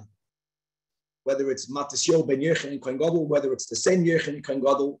Chanukah. Whether it's Matisyo ben Yechanan Kohen Gadol, whether it's the same Yechanan Kohen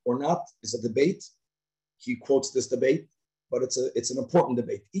Gadol or not, is a debate. He quotes this debate, but it's an important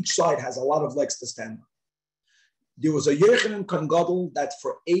debate. Each side has a lot of legs to stand on. There was a Yechanan Kohen Gadol that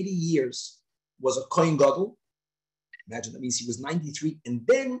for 80 years was a Kohen Gadol. Imagine, that means he was 93, and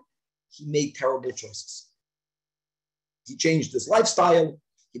then he made terrible choices. He changed his lifestyle.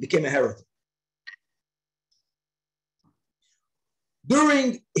 He became a heretic.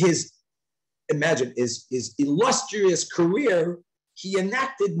 During his illustrious career, he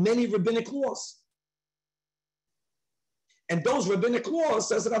enacted many rabbinic laws. And those rabbinic laws,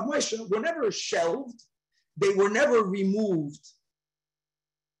 says Rav Moshe, were never shelved. They were never removed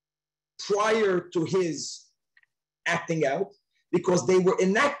prior to his acting out, because they were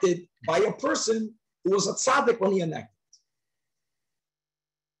enacted by a person who was a tzaddik when he enacted.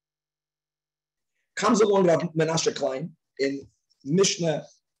 Comes along Rav Menashe Klein in Mishnah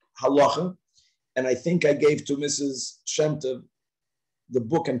Halacha, and I think I gave to Mrs. Shemtov the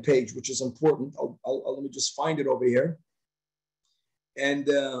book and page, which is important. Let me just find it over here. And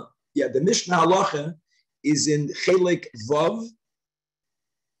the Mishnah Halacha is in Chelek Vav,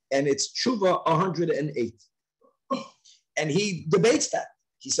 and it's Tshuva 108. And he debates that.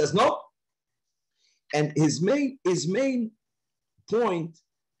 He says no. And his main point,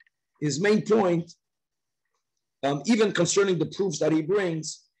 even concerning the proofs that he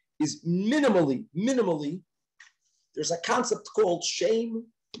brings, is minimally, there's a concept called Shem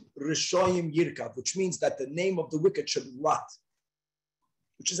Rishoyim Yirkav, which means that the name of the wicked should rot,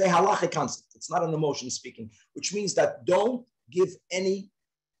 which is a halachic concept. It's not an emotion speaking, which means that don't give any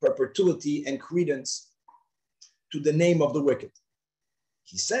perpetuity and credence to the name of the wicked.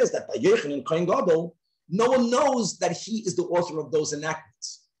 He says that by Yechanan Kohen Gadol, no one knows that he is the author of those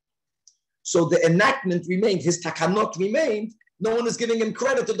enactments. So the enactment remained, his takanot remained, no one is giving him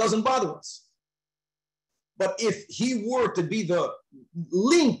credit, it doesn't bother us. But if he were to be the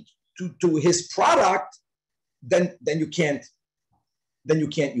link to his product, then you can't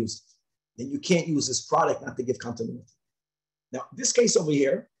use it. Then you can't use his product not to give continuity. Now, this case over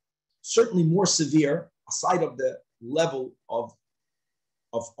here, certainly more severe, aside of the level of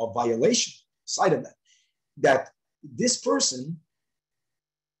violation, aside of that this person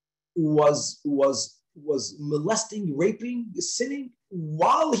was molesting, raping, sinning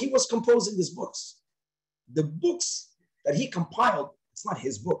while he was composing his books. The books that he compiled, it's not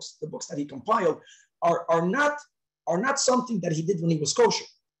his books. The books that he compiled are not something that he did when he was kosher.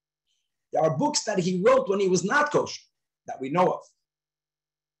 There are books that he wrote when he was not kosher that we know of.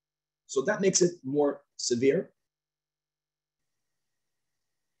 So that makes it more severe.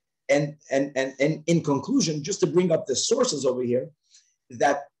 And in conclusion, just to bring up the sources over here,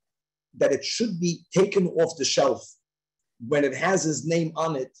 that it should be taken off the shelf when it has his name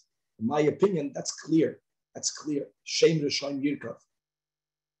on it In my opinion, that's clear. That's clear. Shem Rishon Yirkav.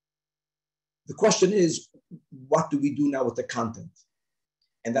 The question is, what do we do now with the content?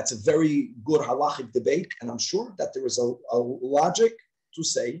 And that's a very good halachic debate. And I'm sure that there is a logic to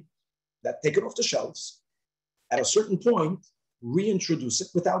say that take it off the shelves. At a certain point, reintroduce it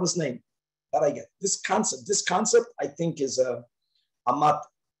without his name. That I get. This concept, I think is I'm not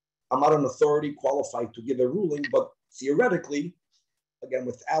an authority qualified to give a ruling, but theoretically, again,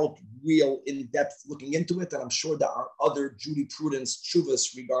 without real in-depth looking into it, and I'm sure there are other jurisprudence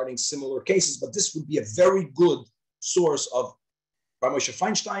tshuvas regarding similar cases, but this would be a very good source of Rabbi Moshe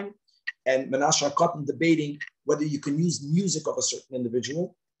Feinstein and Menashe Cotton debating whether you can use music of a certain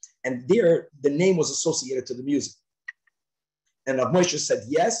individual, and there the name was associated to the music. And Rabbi Moshe said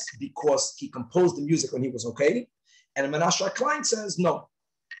yes, because he composed the music when he was okay, and Menashe Klein says no.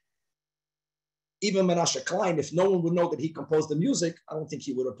 Even Menashe Klein, if no one would know that he composed the music, I don't think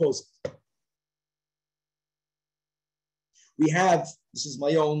he would oppose it. We have, this is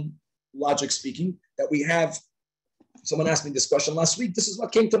my own logic speaking, that we have, someone asked me this question last week, this is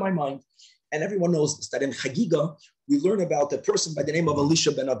what came to my mind. And everyone knows this, that in Chagiga, we learn about a person by the name of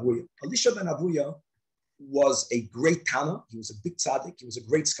Elisha ben Avuya. Elisha ben Avuya was a great Tana. He was a big tzaddik. He was a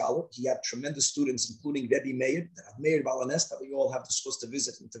great scholar. He had tremendous students, including Rabbi Meir, Meir Balanes, that we all have the chance to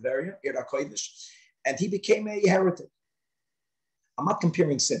visit in Tveria, Ir HaKodesh. And he became a heretic. I'm not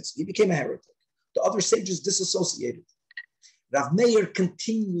comparing sins. He became a heretic. The other sages disassociated. Rav Meir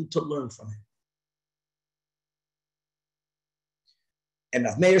continued to learn from him. And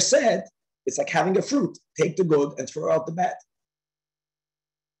Rav Meir said, it's like having a fruit. Take the good and throw out the bad.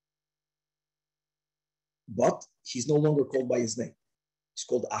 But he's no longer called by his name. He's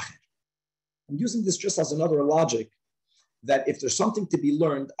called Acher. I'm using this just as another logic that if there's something to be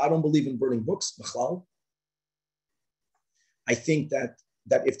learned, I don't believe in burning books. I think that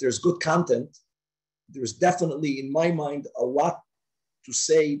if there's good content, there's definitely, in my mind, a lot to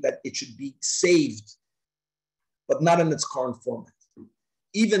say that it should be saved, but not in its current format.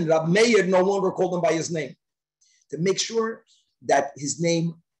 Even Rab Meir no longer called him by his name, to make sure that his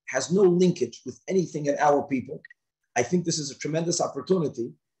name has no linkage with anything in our people. I think this is a tremendous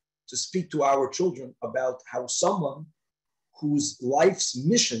opportunity to speak to our children about how someone whose life's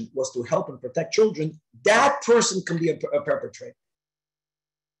mission was to help and protect children, that person can be a perpetrator.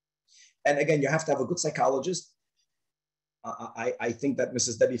 And again, you have to have a good psychologist. I think that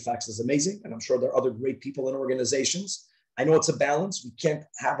Mrs. Debbie Fax is amazing, and I'm sure there are other great people in organizations. I know it's a balance. We can't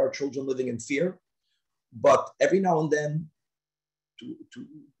have our children living in fear, but every now and then, to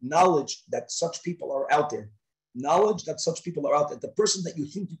knowledge that such people are out there, the person that you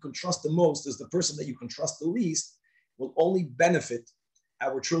think you can trust the most is the person that you can trust the least, will only benefit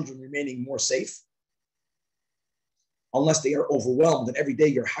our children remaining more safe, unless they are overwhelmed and every day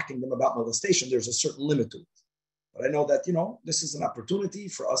you're hacking them about molestation. There's a certain limit to it. But I know that, this is an opportunity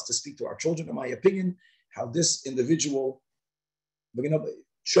for us to speak to our children, in my opinion, how this individual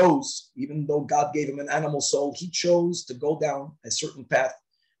chose, even though God gave him an animal soul, he chose to go down a certain path,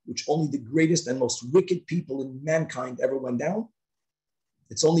 which only the greatest and most wicked people in mankind ever went down.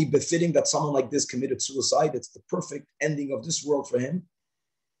 It's only befitting that someone like this committed suicide. It's the perfect ending of this world for him.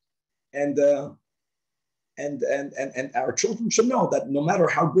 And our children should know that no matter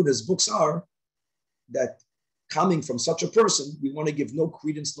how good his books are, that coming from such a person, we want to give no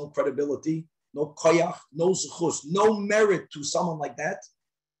credence, no credibility, no koyach, no zuchus, no merit to someone like that.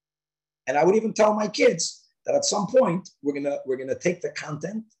 And I would even tell my kids that at some point we're gonna take the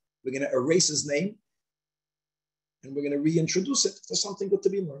content, we're gonna erase his name, and we're gonna reintroduce it. There's something good to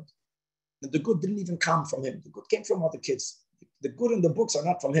be learned. And the good didn't even come from him. The good came from other kids. The good in the books are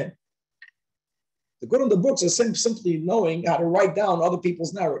not from him. The good in the books is simply knowing how to write down other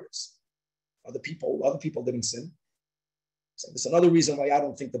people's narratives. Other people didn't sin. So there's another reason why I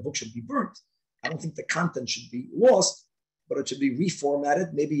don't think the book should be burnt. I don't think the content should be lost, but it should be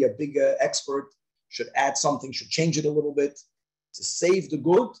reformatted. Maybe a big expert should add something, should change it a little bit to save the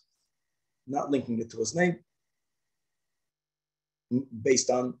good, not linking it to his name,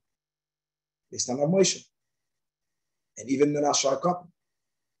 based on our Moshe. And even Menashe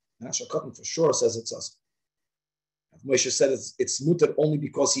Cotton for sure says it's us. Moshe said it's mutar only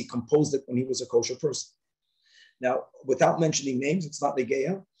because he composed it when he was a kosher person. Now, without mentioning names, it's not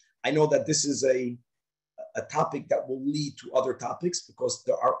negeya. I know that this is a topic that will lead to other topics because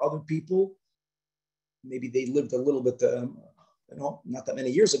there are other people, maybe they lived a little bit, not that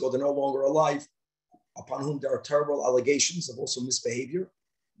many years ago, they're no longer alive, upon whom there are terrible allegations of also misbehavior,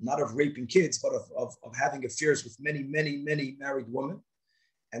 not of raping kids, but of having affairs with many, many, many married women.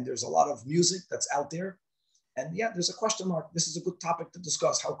 And there's a lot of music that's out there. And yeah, there's a question mark. This is a good topic to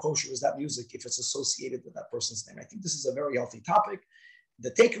discuss. How kosher is that music if it's associated with that person's name? I think this is a very healthy topic.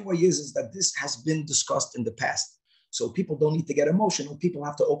 The takeaway is that this has been discussed in the past. So people don't need to get emotional. People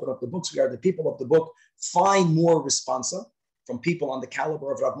have to open up the books. We are the people of the book. Find more responsa from people on the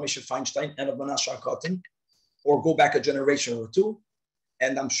caliber of Rav Moshe Feinstein and of Menashe Kotten, or go back a generation or two.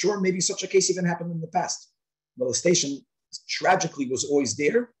 And I'm sure maybe such a case even happened in the past. Molestation tragically was always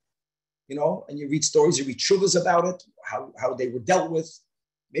there. And you read stories, you read shuvas about it, how they were dealt with.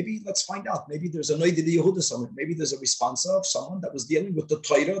 Maybe let's find out. Maybe there's a Noida de Yehuda somewhere. Maybe there's a response of someone that was dealing with the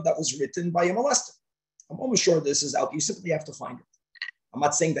Torah that was written by a molester. I'm almost sure this is out. You simply have to find it. I'm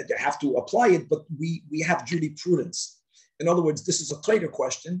not saying that you have to apply it, but we have jurisprudence. In other words, this is a Torah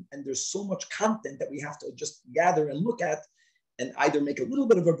question, and there's so much content that we have to just gather and look at and either make a little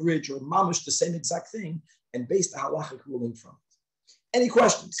bit of a bridge or mamish the same exact thing and base the halachic ruling from it. Any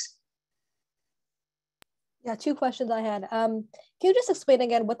questions? Yeah, two questions I had. Can you just explain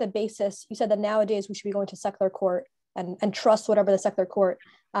again what the basis, you said that nowadays we should be going to secular court and trust whatever the secular court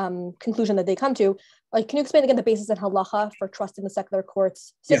conclusion that they come to. Like, can you explain again the basis in halacha for trusting the secular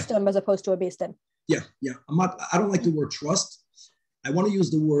court's system as opposed to a beis din? Yeah. I don't like the word trust. I want to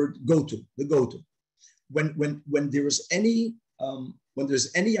use the word the go-to. When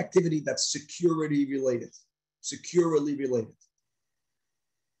there's any activity that's securely related,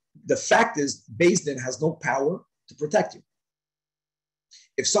 the fact is, beis din has no power to protect you.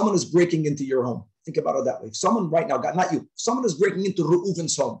 If someone is breaking into your home, think about it that way. If someone right now, not you, if someone is breaking into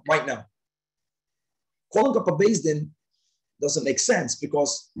Reuven's home right now, calling up a beis din doesn't make sense,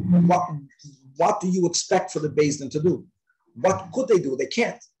 because what do you expect for the beis din to do? What could they do? They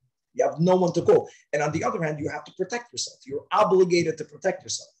can't. You have no one to call. And on the other hand, you have to protect yourself. You're obligated to protect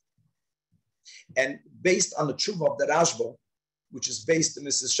yourself. And based on the tshuva of the Rashba, which is based in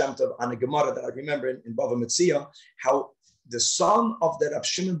Mrs. Shem Tov on a Gemara that I remember in Bava Metzia, how the son of the Rab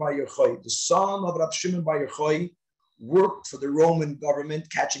Shimon Bar Yochai, worked for the Roman government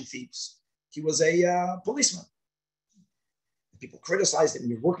catching thieves. He was a policeman. People criticized him.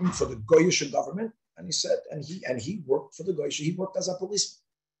 You're working for the Goyish government, and he said, and he worked for the Goyish. He worked as a policeman.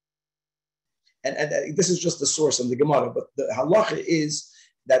 And this is just the source in the Gemara, but the halacha is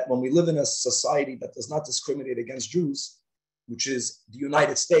that when we live in a society that does not discriminate against Jews, which is the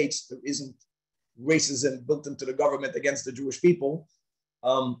United States, there isn't racism built into the government against the Jewish people,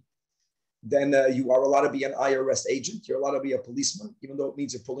 then you are allowed to be an IRS agent. You're allowed to be a policeman, even though it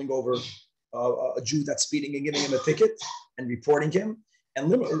means you're pulling over a Jew that's speeding and giving him a ticket and reporting him.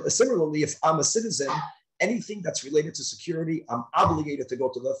 And similarly, if I'm a citizen, anything that's related to security, I'm obligated to go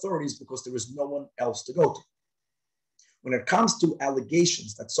to the authorities because there is no one else to go to. When it comes to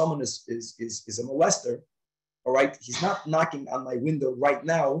allegations that someone is a molester, all right, he's not knocking on my window right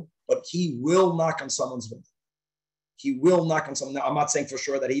now, but he will knock on someone's window. He will knock on someone. Now, I'm not saying for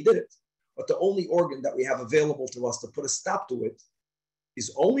sure that he did it, but the only organ that we have available to us to put a stop to it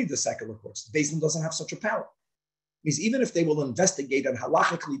is only the secular courts. The beis din doesn't have such a power. It means even if they will investigate and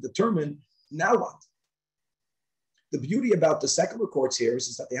halachically determine, now what? The beauty about the secular courts here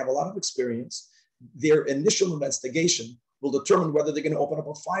is that they have a lot of experience. Their initial investigation will determine whether they're going to open up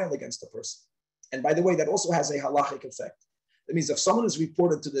a file against the person. And by the way, that also has a halachic effect. That means if someone is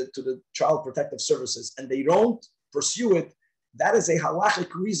reported to the Child Protective Services and they don't pursue it, that is a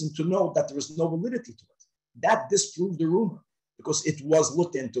halachic reason to know that there is no validity to it. That disproved the rumor because it was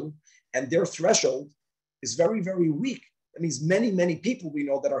looked into, and their threshold is very, very weak. That means many, many people we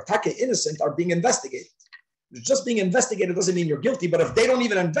know that are taka innocent are being investigated. Just being investigated doesn't mean you're guilty, but if they don't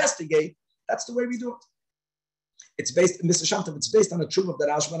even investigate, that's the way we do it. It's based, Mr. Shamtov, it's based on a truth of the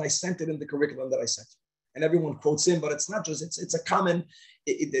Rashba, and I sent it in the curriculum that I sent you. And everyone quotes him, but it's not just, it's a common,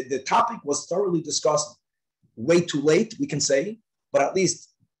 the topic was thoroughly discussed way too late, we can say, but at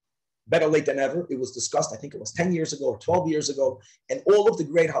least better late than ever. It was discussed, I think it was 10 years ago or 12 years ago, and all of the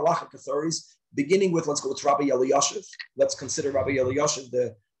great halachic authorities, beginning with, let's go with Rabbi Eliashiv. Let's consider Rabbi Eliashiv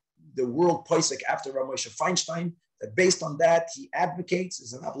the world posek after Rabbi Moshe Feinstein, that based on that, he advocates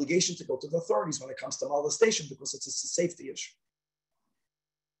as an obligation to go to the authorities when it comes to molestation because it's a safety issue.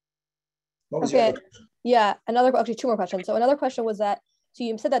 Okay. Yeah. Actually, two more questions. So another question was that, so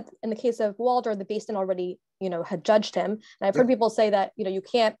you said that in the case of Walter, the beis din already, had judged him. And I've heard people say that, you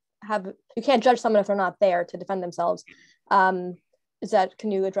can't judge someone if they're not there to defend themselves. Can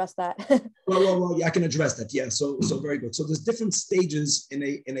you address that? well, yeah, I can address that. Yeah. So very good. So there's different stages in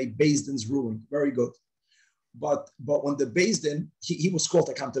a beis din's ruling. Very good. But when the beis din, he was called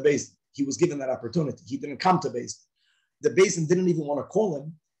to come to beis din. He was given that opportunity. He didn't come to beis din. The beis din didn't even want to call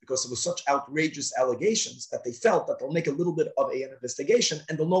him because it was such outrageous allegations that they felt that they'll make a little bit of an investigation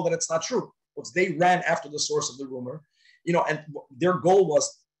and they'll know that it's not true. Because they ran after the source of the rumor, and their goal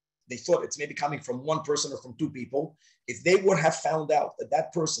was, they thought it's maybe coming from one person or from two people. If they would have found out that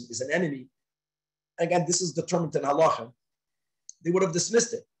that person is an enemy, again, this is determined in halacha, they would have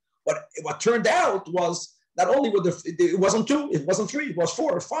dismissed it. What turned out was not only it wasn't two, it wasn't three, it was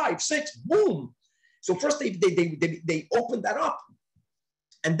 4, 5, 6, boom. So first they opened that up,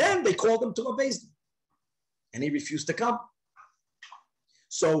 and then they called him to a beis din, and he refused to come.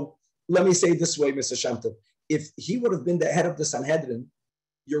 So let me say it this way, Mr. Shamtov, if he would have been the head of the Sanhedrin,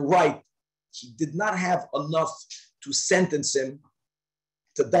 you're right, he did not have enough to sentence him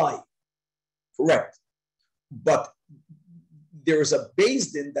to die. Correct. But there is a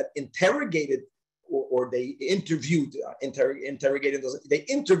beis din that interrogated, or they interviewed, they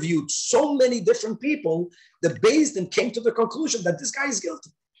interviewed so many different people, the beis din came to the conclusion that this guy is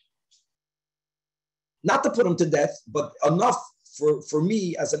guilty. Not to put him to death, but enough for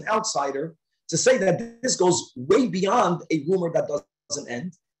me as an outsider to say that this goes way beyond a rumor that doesn't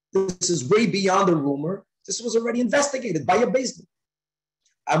end. This is way beyond a rumor. This was already investigated by a beis din.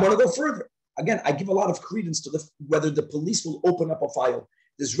 I want to go further. Again, I give a lot of credence to whether the police will open up a file.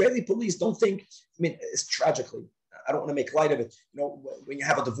 The Israeli police don't think, it's tragically, I don't want to make light of it. When you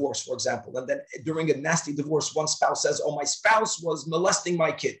have a divorce, for example, and then during a nasty divorce, one spouse says, oh, my spouse was molesting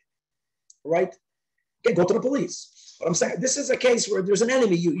my kid, right? Okay, go to the police. But I'm saying, this is a case where there's an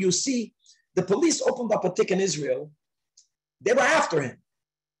enemy. You see, the police opened up a tick in Israel. They were after him.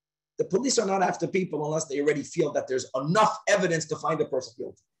 The police are not after people unless they already feel that there's enough evidence to find a person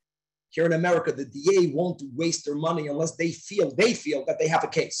guilty. Here in America, the DA won't waste their money unless they feel that they have a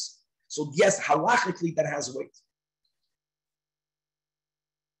case. So yes, halachically, that has weight.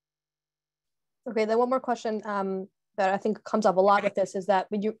 Okay, then one more question that I think comes up a lot with this is that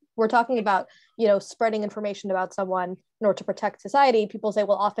when we're talking about, spreading information about someone in order to protect society, people say,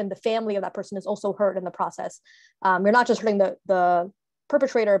 well, often the family of that person is also hurt in the process. You're not just hurting the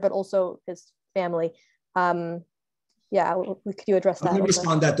perpetrator, but also his family. Could you address that? Let me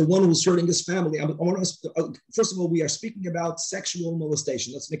respond that. The one who's hurting his family, I want to, first of all, we are speaking about sexual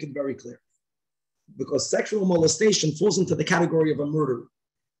molestation. Let's make it very clear. Because sexual molestation falls into the category of a murder.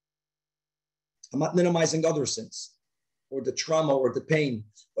 I'm not minimizing other sins or the trauma or the pain.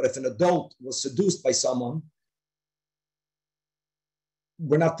 But if an adult was seduced by someone,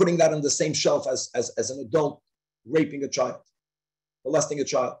 we're not putting that on the same shelf as an adult raping a child, molesting a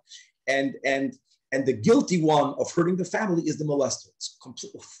child. And the guilty one of hurting the family is the molester. It's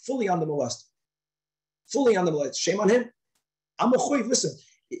fully on the molester. Fully on the molester. Shame on him. I'm a choiv. Listen,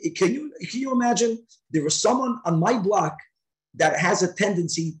 can you imagine there was someone on my block that has a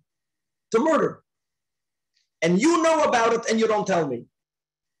tendency to murder, and you know about it and you don't tell me?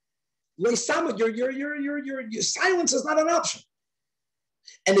 Your silence is not an option.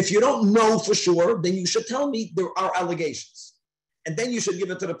 And if you don't know for sure, then you should tell me there are allegations, and then you should give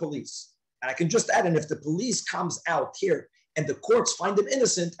it to the police. And I can just add, and if the police comes out here and the courts find him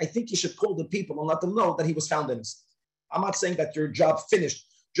innocent, I think you should call the people and let them know that he was found innocent. I'm not saying that your job finished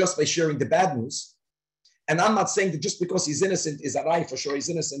just by sharing the bad news. And I'm not saying that just because he's innocent is that I for sure he's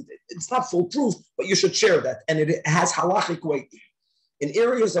innocent. It's not foolproof, but you should share that. And it has halachic weight. In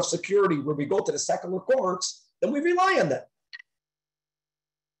areas of security where we go to the secular courts, then we rely on them.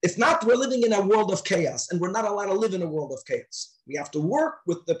 If not, we're living in a world of chaos, and we're not allowed to live in a world of chaos. We have to work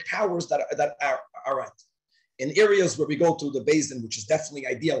with the powers that are right. In areas where we go to the beis din, which is definitely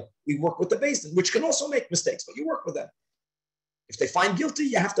ideal, we work with the beis din, which can also make mistakes, but you work with them. If they find guilty,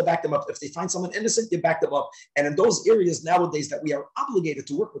 you have to back them up. If they find someone innocent, you back them up. And in those areas nowadays that we are obligated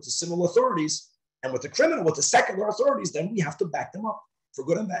to work with the civil authorities and with the criminal, with the secular authorities, then we have to back them up for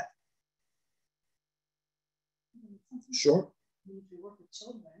good and bad. Sure. If you work with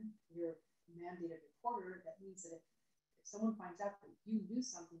children, you're a mandated reporter. That means that if someone finds out that you knew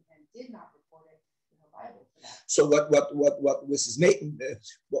something and did not report it, you're liable for that. So what Mrs.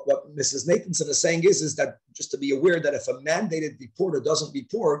 Nathanson is saying is that just to be aware that if a mandated reporter doesn't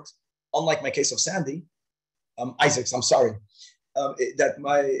report, unlike my case of Sandy, Isaacs, I'm sorry, that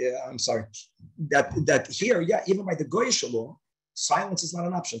here, even by the Goyish law, silence is not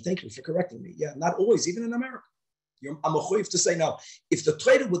an option. Thank you for correcting me. Yeah, not always, even in America. I'm a choiv to say now, if the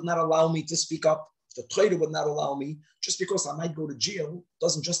Torah would not allow me to speak up, if the Torah would not allow me, just because I might go to jail,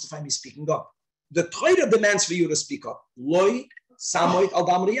 doesn't justify me speaking up. The Torah demands for you to speak up. Loi samoit al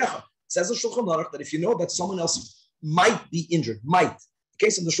dam riyecha. It says in Shulchan Aruch that if you know that someone else might be injured, the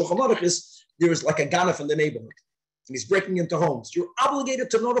case in the Shulchan Aruch is there is like a ganef in the neighborhood, and he's breaking into homes. You're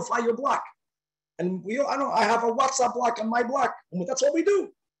obligated to notify your block. And I have a WhatsApp block on my block, and that's what we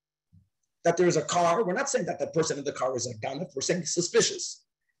do. that there's a car. We're not saying that the person in the car is a ganef. We're saying suspicious.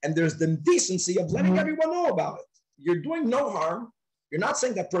 And there's the decency of letting everyone know about it. You're doing no harm. You're not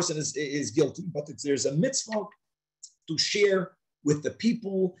saying that person is guilty, but there's a mitzvah to share with the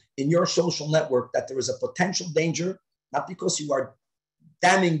people in your social network that there is a potential danger, not because you are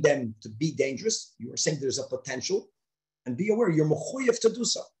damning them to be dangerous. You are saying there's a potential, and be aware you're mechuyev to do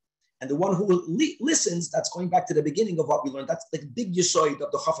so. And the one who listens, that's going back to the beginning of what we learned. That's the big yisoid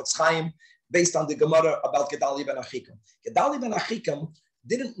of the Chafetz Chaim based on the Gemara about Gedali ben Achikam. Gedali ben Achikam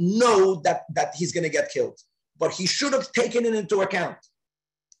didn't know that he's going to get killed, but he should have taken it into account.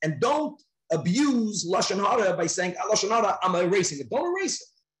 And don't abuse Lashon Hara by saying, Lashon Hara, I'm erasing it. Don't erase it.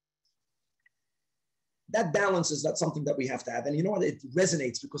 That balance is not something that we have to have. And you know what? It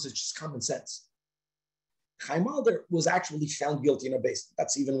resonates because it's just common sense. Chaim Wilder was actually found guilty in a basement.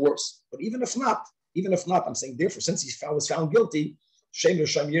 That's even worse. But even if not, I'm saying therefore, since he was found guilty, Shem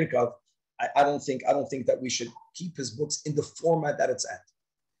Risham Yirkav, I don't think that we should keep his books in the format that it's at.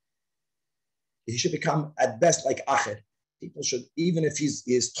 He should become at best like Acher. People should, even if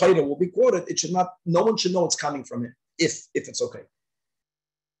his Torah will be quoted, it should not. No one should know it's coming from him if it's okay.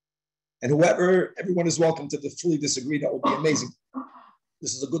 And everyone is welcome to fully disagree. That would be amazing.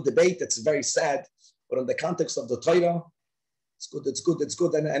 This is a good debate. It's very sad. But in the context of the Torah, it's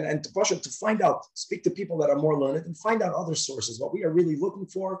good. And to find out, speak to people that are more learned and find out other sources. What we are really looking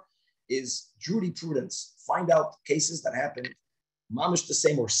for is jurisprudence. Find out cases that happened, mamish the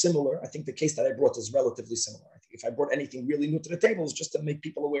same or similar. I think the case that I brought is relatively similar. I think if I brought anything really new to the table, it's just to make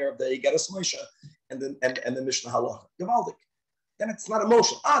people aware of the Yigeras Moshe and the Mishnah Halacha. Gevaldik. Then it's not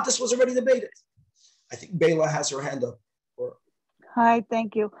emotional. This was already debated. I think Bela has her hand up. Hi,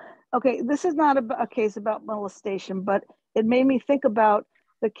 thank you. Okay, this is not a case about molestation, but it made me think about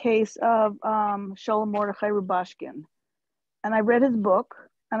the case of Sholem Mordechai Rubashkin. And I read his book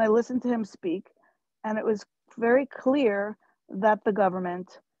and I listened to him speak, and it was very clear that the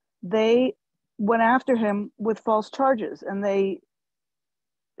government, they went after him with false charges.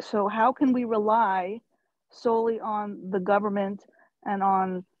 So how can we rely solely on the government and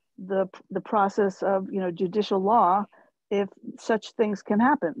on the process of judicial law if such things can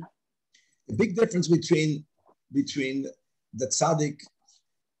happen? The big difference between the tzaddik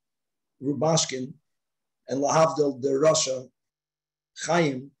Rubashkin and Lahavdil the Russia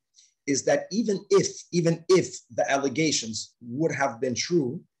Chaim is that even if the allegations would have been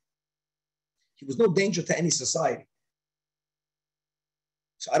true, he was no danger to any society.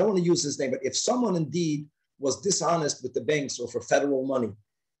 So I don't want to use his name, but if someone indeed was dishonest with the banks or for federal money,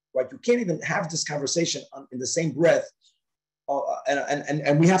 right? You can't even have this conversation in the same breath.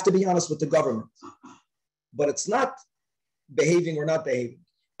 And we have to be honest with the government. But it's not behaving or not behaving.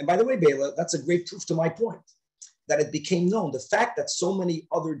 And by the way, Bela, that's a great proof to my point, that it became known. The fact that so many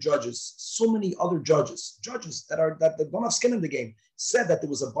other judges that don't have skin in the game, said that there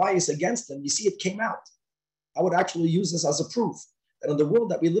was a bias against them, you see it came out. I would actually use this as a proof that in the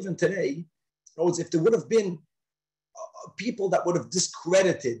world that we live in today, if there would have been people that would have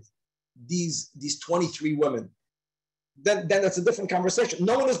discredited these 23 women, then that's a different conversation.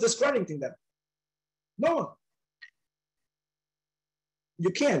 No one is discrediting them. No one. You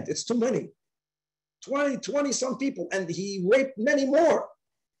can't. It's too many. 20 some people, and he raped many more.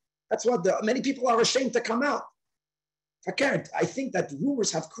 That's what many people are ashamed to come out. I can't. I think that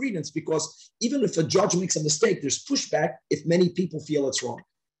rumors have credence because even if a judge makes a mistake, there's pushback if many people feel it's wrong.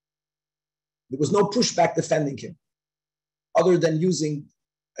 There was no pushback defending him, other than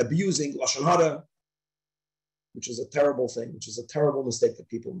abusing Lashon Hara, which is a terrible thing, which is a terrible mistake that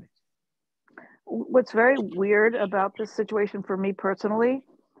people make. What's very weird about this situation for me personally,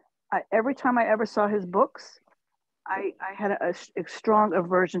 every time I ever saw his books, I had a strong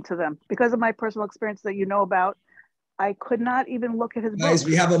aversion to them because of my personal experience that you know about. I could not even look at his books. Guys,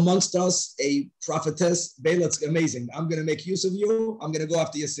 we have amongst us a prophetess. Bela, it's amazing. I'm going to make use of you. I'm going to go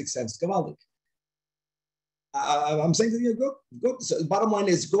after your sixth sense. Gavaldik. I'm saying to you, go. So bottom line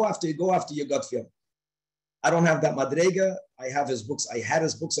is go after your gut feel. I don't have that madrega. I have his books. I had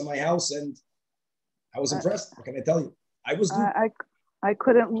his books in my house, and I was impressed. What can I tell you? I was. I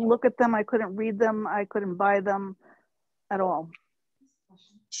couldn't look at them. I couldn't read them. I couldn't buy them at all.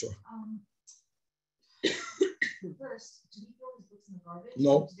 Sure. First, do you throw his books in the garbage?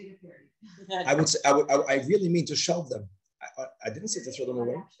 No. I would say I really mean to shelve them. I didn't say to throw them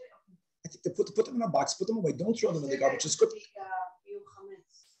away. I think to put them in a box, put them away. Don't throw them in the garbage. It's good.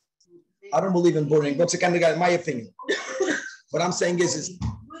 I don't believe in burning. What's the kind of guy? My opinion. What I'm saying is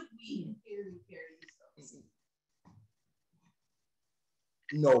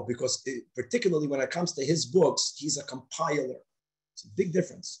no, because particularly when it comes to his books, he's a compiler. It's a big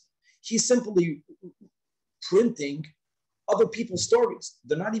difference. He's simply printing other people's stories.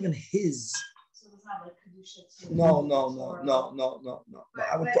 They're not even his. So it's not like Kedusha. No.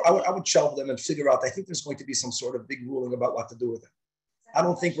 I would shelve them and figure out. I think there's going to be some sort of big ruling about what to do with them. I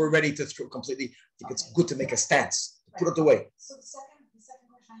don't think we're ready to throw completely. I think it's good to make a stance. Put it away. So the second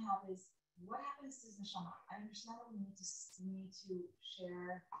question I have is, what happens to neshama? I understand that we need to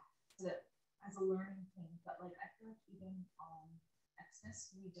share as a learning thing, but like I feel like even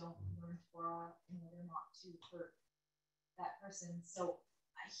Xmas, we don't learn Torah in order not to hurt that person. So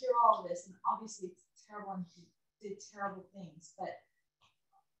I hear all of this, and obviously it's terrible, and he did terrible things. But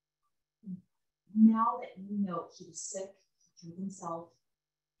now that you know he was sick, he killed himself,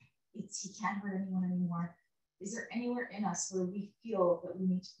 he can't hurt anyone anymore. Is there anywhere in us where we feel that we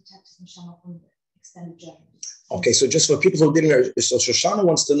need to protect his neshama from the extended judgment? Okay, so just for people who didn't know, so Shoshana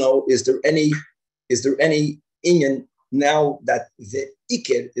wants to know: is there any inyan now that the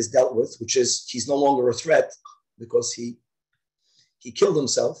ikid is dealt with, which is he's no longer a threat because he killed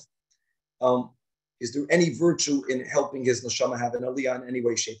himself? Is there any virtue in helping his neshama have an aliyah in any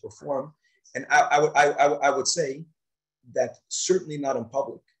way, shape, or form? And I would say that certainly not in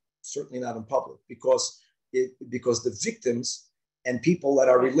public. Certainly not in public, because the victims and people that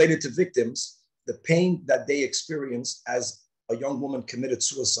are related to victims, the pain that they experienced as a young woman committed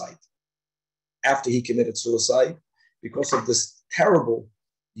suicide, after he committed suicide, because of this terrible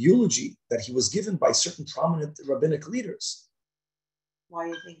eulogy that he was given by certain prominent rabbinic leaders. Why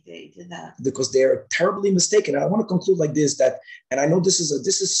do you think they did that? Because they are terribly mistaken. And I want to conclude like this, and I know this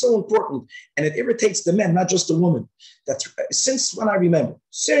is so important, and it irritates the men, not just the women. That since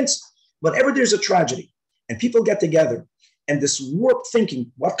whenever there's a tragedy and people get together, and this warped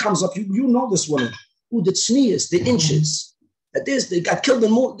thinking, what comes up? You know this woman, the tznius, the inches, they got killed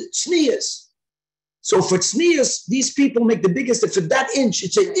in more tznius. So for tznius, these people make the biggest. For that inch,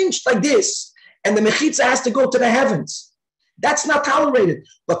 it's an inch like this, and the mechitza has to go to the heavens. That's not tolerated.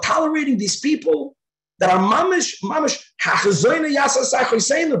 But tolerating these people that are mamish,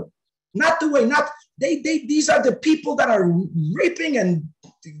 not the way, these are the people that are raping and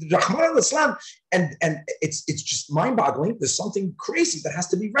Rahman al-Islam, and it's just mind-boggling. There's something crazy that has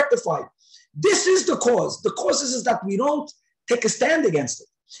to be rectified. This is the cause. The cause is that we don't take a stand against it.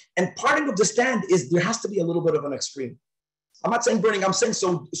 And parting of the stand is there has to be a little bit of an extreme. I'm not saying burning. I'm saying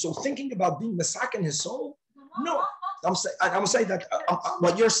so thinking about being masak in his soul. No, I'm saying that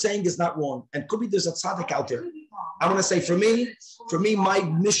what you're saying is not wrong. And could be there's a tzaddik out there. I want to say for me, my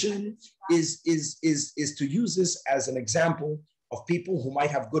mission is to use this as an example of people who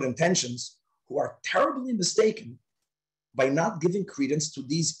might have good intentions, who are terribly mistaken by not giving credence to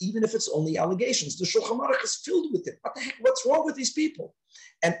these, even if it's only allegations. The Shulchan Aruch is filled with it. What the heck? What's wrong with these people?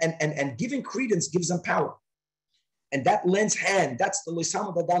 And giving credence gives them power. And that lends hand. That's the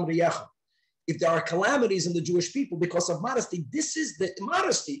Lisam Adam Riyacha. If there are calamities in the Jewish people because of modesty, this is the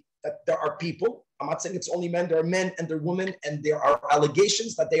modesty that there are people. I'm not saying it's only men. There are men and there are women, and there are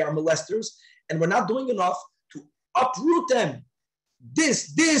allegations that they are molesters, and we're not doing enough to uproot them.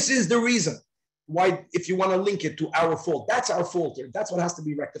 This is the reason why, if you want to link it to our fault, that's our fault here. That's what has to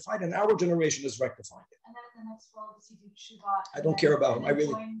be rectified, and our generation is rectifying it. And then in the next world, you do tshuva. I don't care about him. I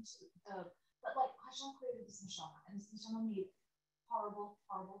really. But like Hashem created this neshama, and this neshama made horrible.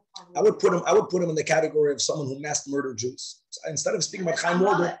 I would put him in the category of someone who mass murdered Jews. So instead of speaking about Chaim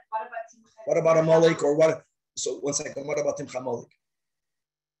Walder, what about Amalek or what? So 1 second, what about Timcha Amalek?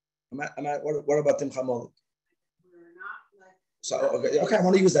 What about Timcha Amalek? So okay, I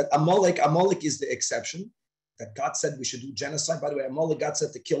want to use that. Amalek is the exception that God said we should do genocide. By the way, Amalek, God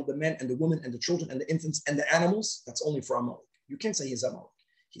said to kill the men and the women and the children and the infants and the animals. That's only for Amalek. You can't say he's Amalek.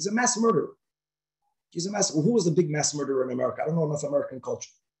 He's a mass murderer. He's a mass. Who was the big mass murderer in America? I don't know enough American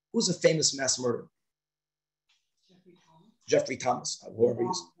culture. Who's a famous mass murderer? Jeffrey Thomas. Whoever he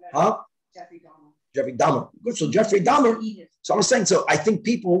is. Huh? Jeffrey Dahmer. Good. So Jeffrey Dahmer. So I'm saying, so I think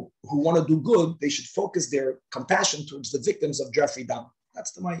people who want to do good, they should focus their compassion towards the victims of Jeffrey Dahmer.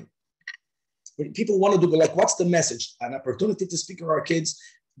 That's the mind. When people want to do good, like, what's the message? An opportunity to speak to our kids.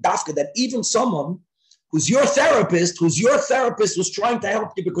 Dafka, that even someone who's your therapist, who's trying to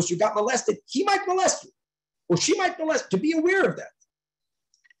help you because you got molested, he might molest you, or she might molest you, to be aware of that.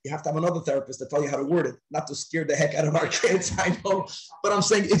 You have to have another therapist to tell you how to word it, not to scare the heck out of our kids, I know. But I'm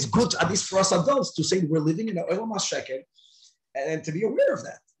saying it's good, at least for us adults, to say we're living in an oil shekel, and to be aware of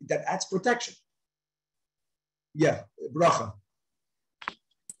that. That adds protection. Yeah, bracha.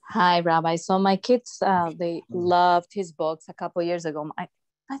 Hi, Rabbi. So my kids, they loved his books a couple of years ago. I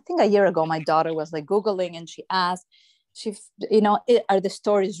think a year ago, my daughter was like Googling, and she asked, are the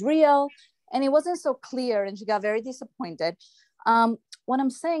stories real? And it wasn't so clear, and she got very disappointed. what I'm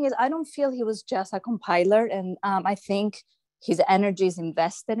saying is I don't feel he was just a compiler. And I think his energy is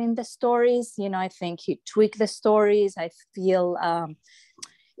invested in the stories. You know, I think he tweaked the stories. I feel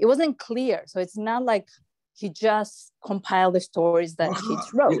it wasn't clear. So it's not like he just compiled the stories that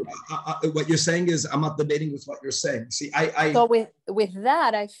kids wrote. What you're saying is, I'm not debating with what you're saying. See, So with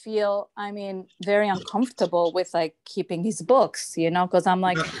that, I feel, I mean, very uncomfortable with like keeping his books, you know, because I'm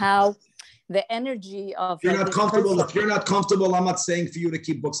like, how the energy of you're like, not comfortable. If you're not comfortable, I'm not saying for you to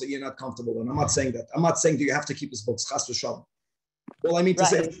keep books that you're not comfortable in. I'm not saying that. I'm not saying that you have to keep his books. Chas v'shalom. Well, I mean to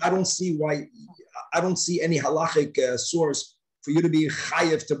say, I don't see any halachic source for you to be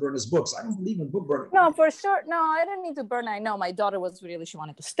chayev to burn his books. I don't believe in book burning. No, for sure. No, I don't need to burn. I know my daughter was really, she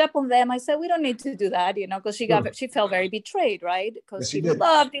wanted to step on them. I said, we don't need to do that, you know, because she felt very betrayed, right? Because she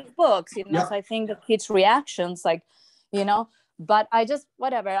loved these books, you know. Yeah. So I think the kids' reactions, like, you know, but I just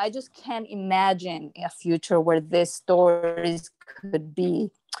can't imagine a future where these stories could be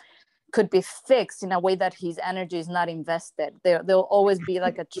fixed in a way that his energy is not invested. There'll always be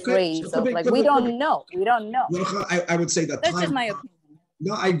like a trace of like, we don't know. I would say that that's just my opinion.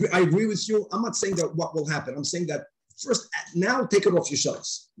 No, I agree with you. I'm not saying that what will happen. I'm saying that first, now take it off your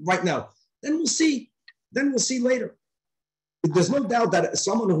shelves right now. Then we'll see. Later. There's no doubt that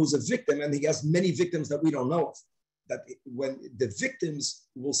someone who's a victim, and he has many victims that we don't know of, that when the victims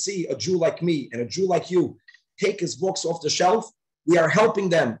will see a Jew like me and a Jew like you take his books off the shelf, we are helping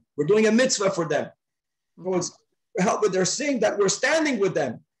them. We're doing a mitzvah for them. They're saying that we're standing with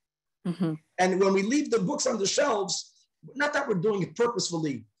them. Mm-hmm. And when we leave the books on the shelves, not that we're doing it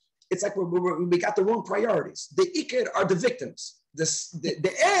purposefully, it's like we got the wrong priorities. The ikir are the victims.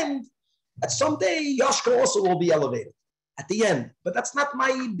 The end, at someday, Yashka also will be elevated at the end. But that's not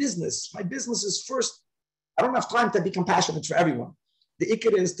my business. My business is first, I don't have time to be compassionate for everyone. The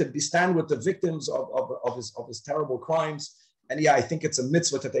ikir is to stand with the victims of his terrible crimes. And yeah, I think it's a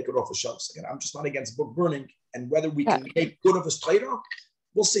mitzvah to take it off the shelves. Again, I'm just not against book burning. And whether we can make good of his Torah,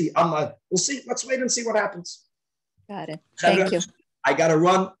 we'll see. We'll see. Let's wait and see what happens. Got it. Thank you. I got to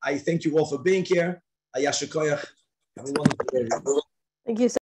run. I thank you all for being here. Have a wonderful day. Thank you so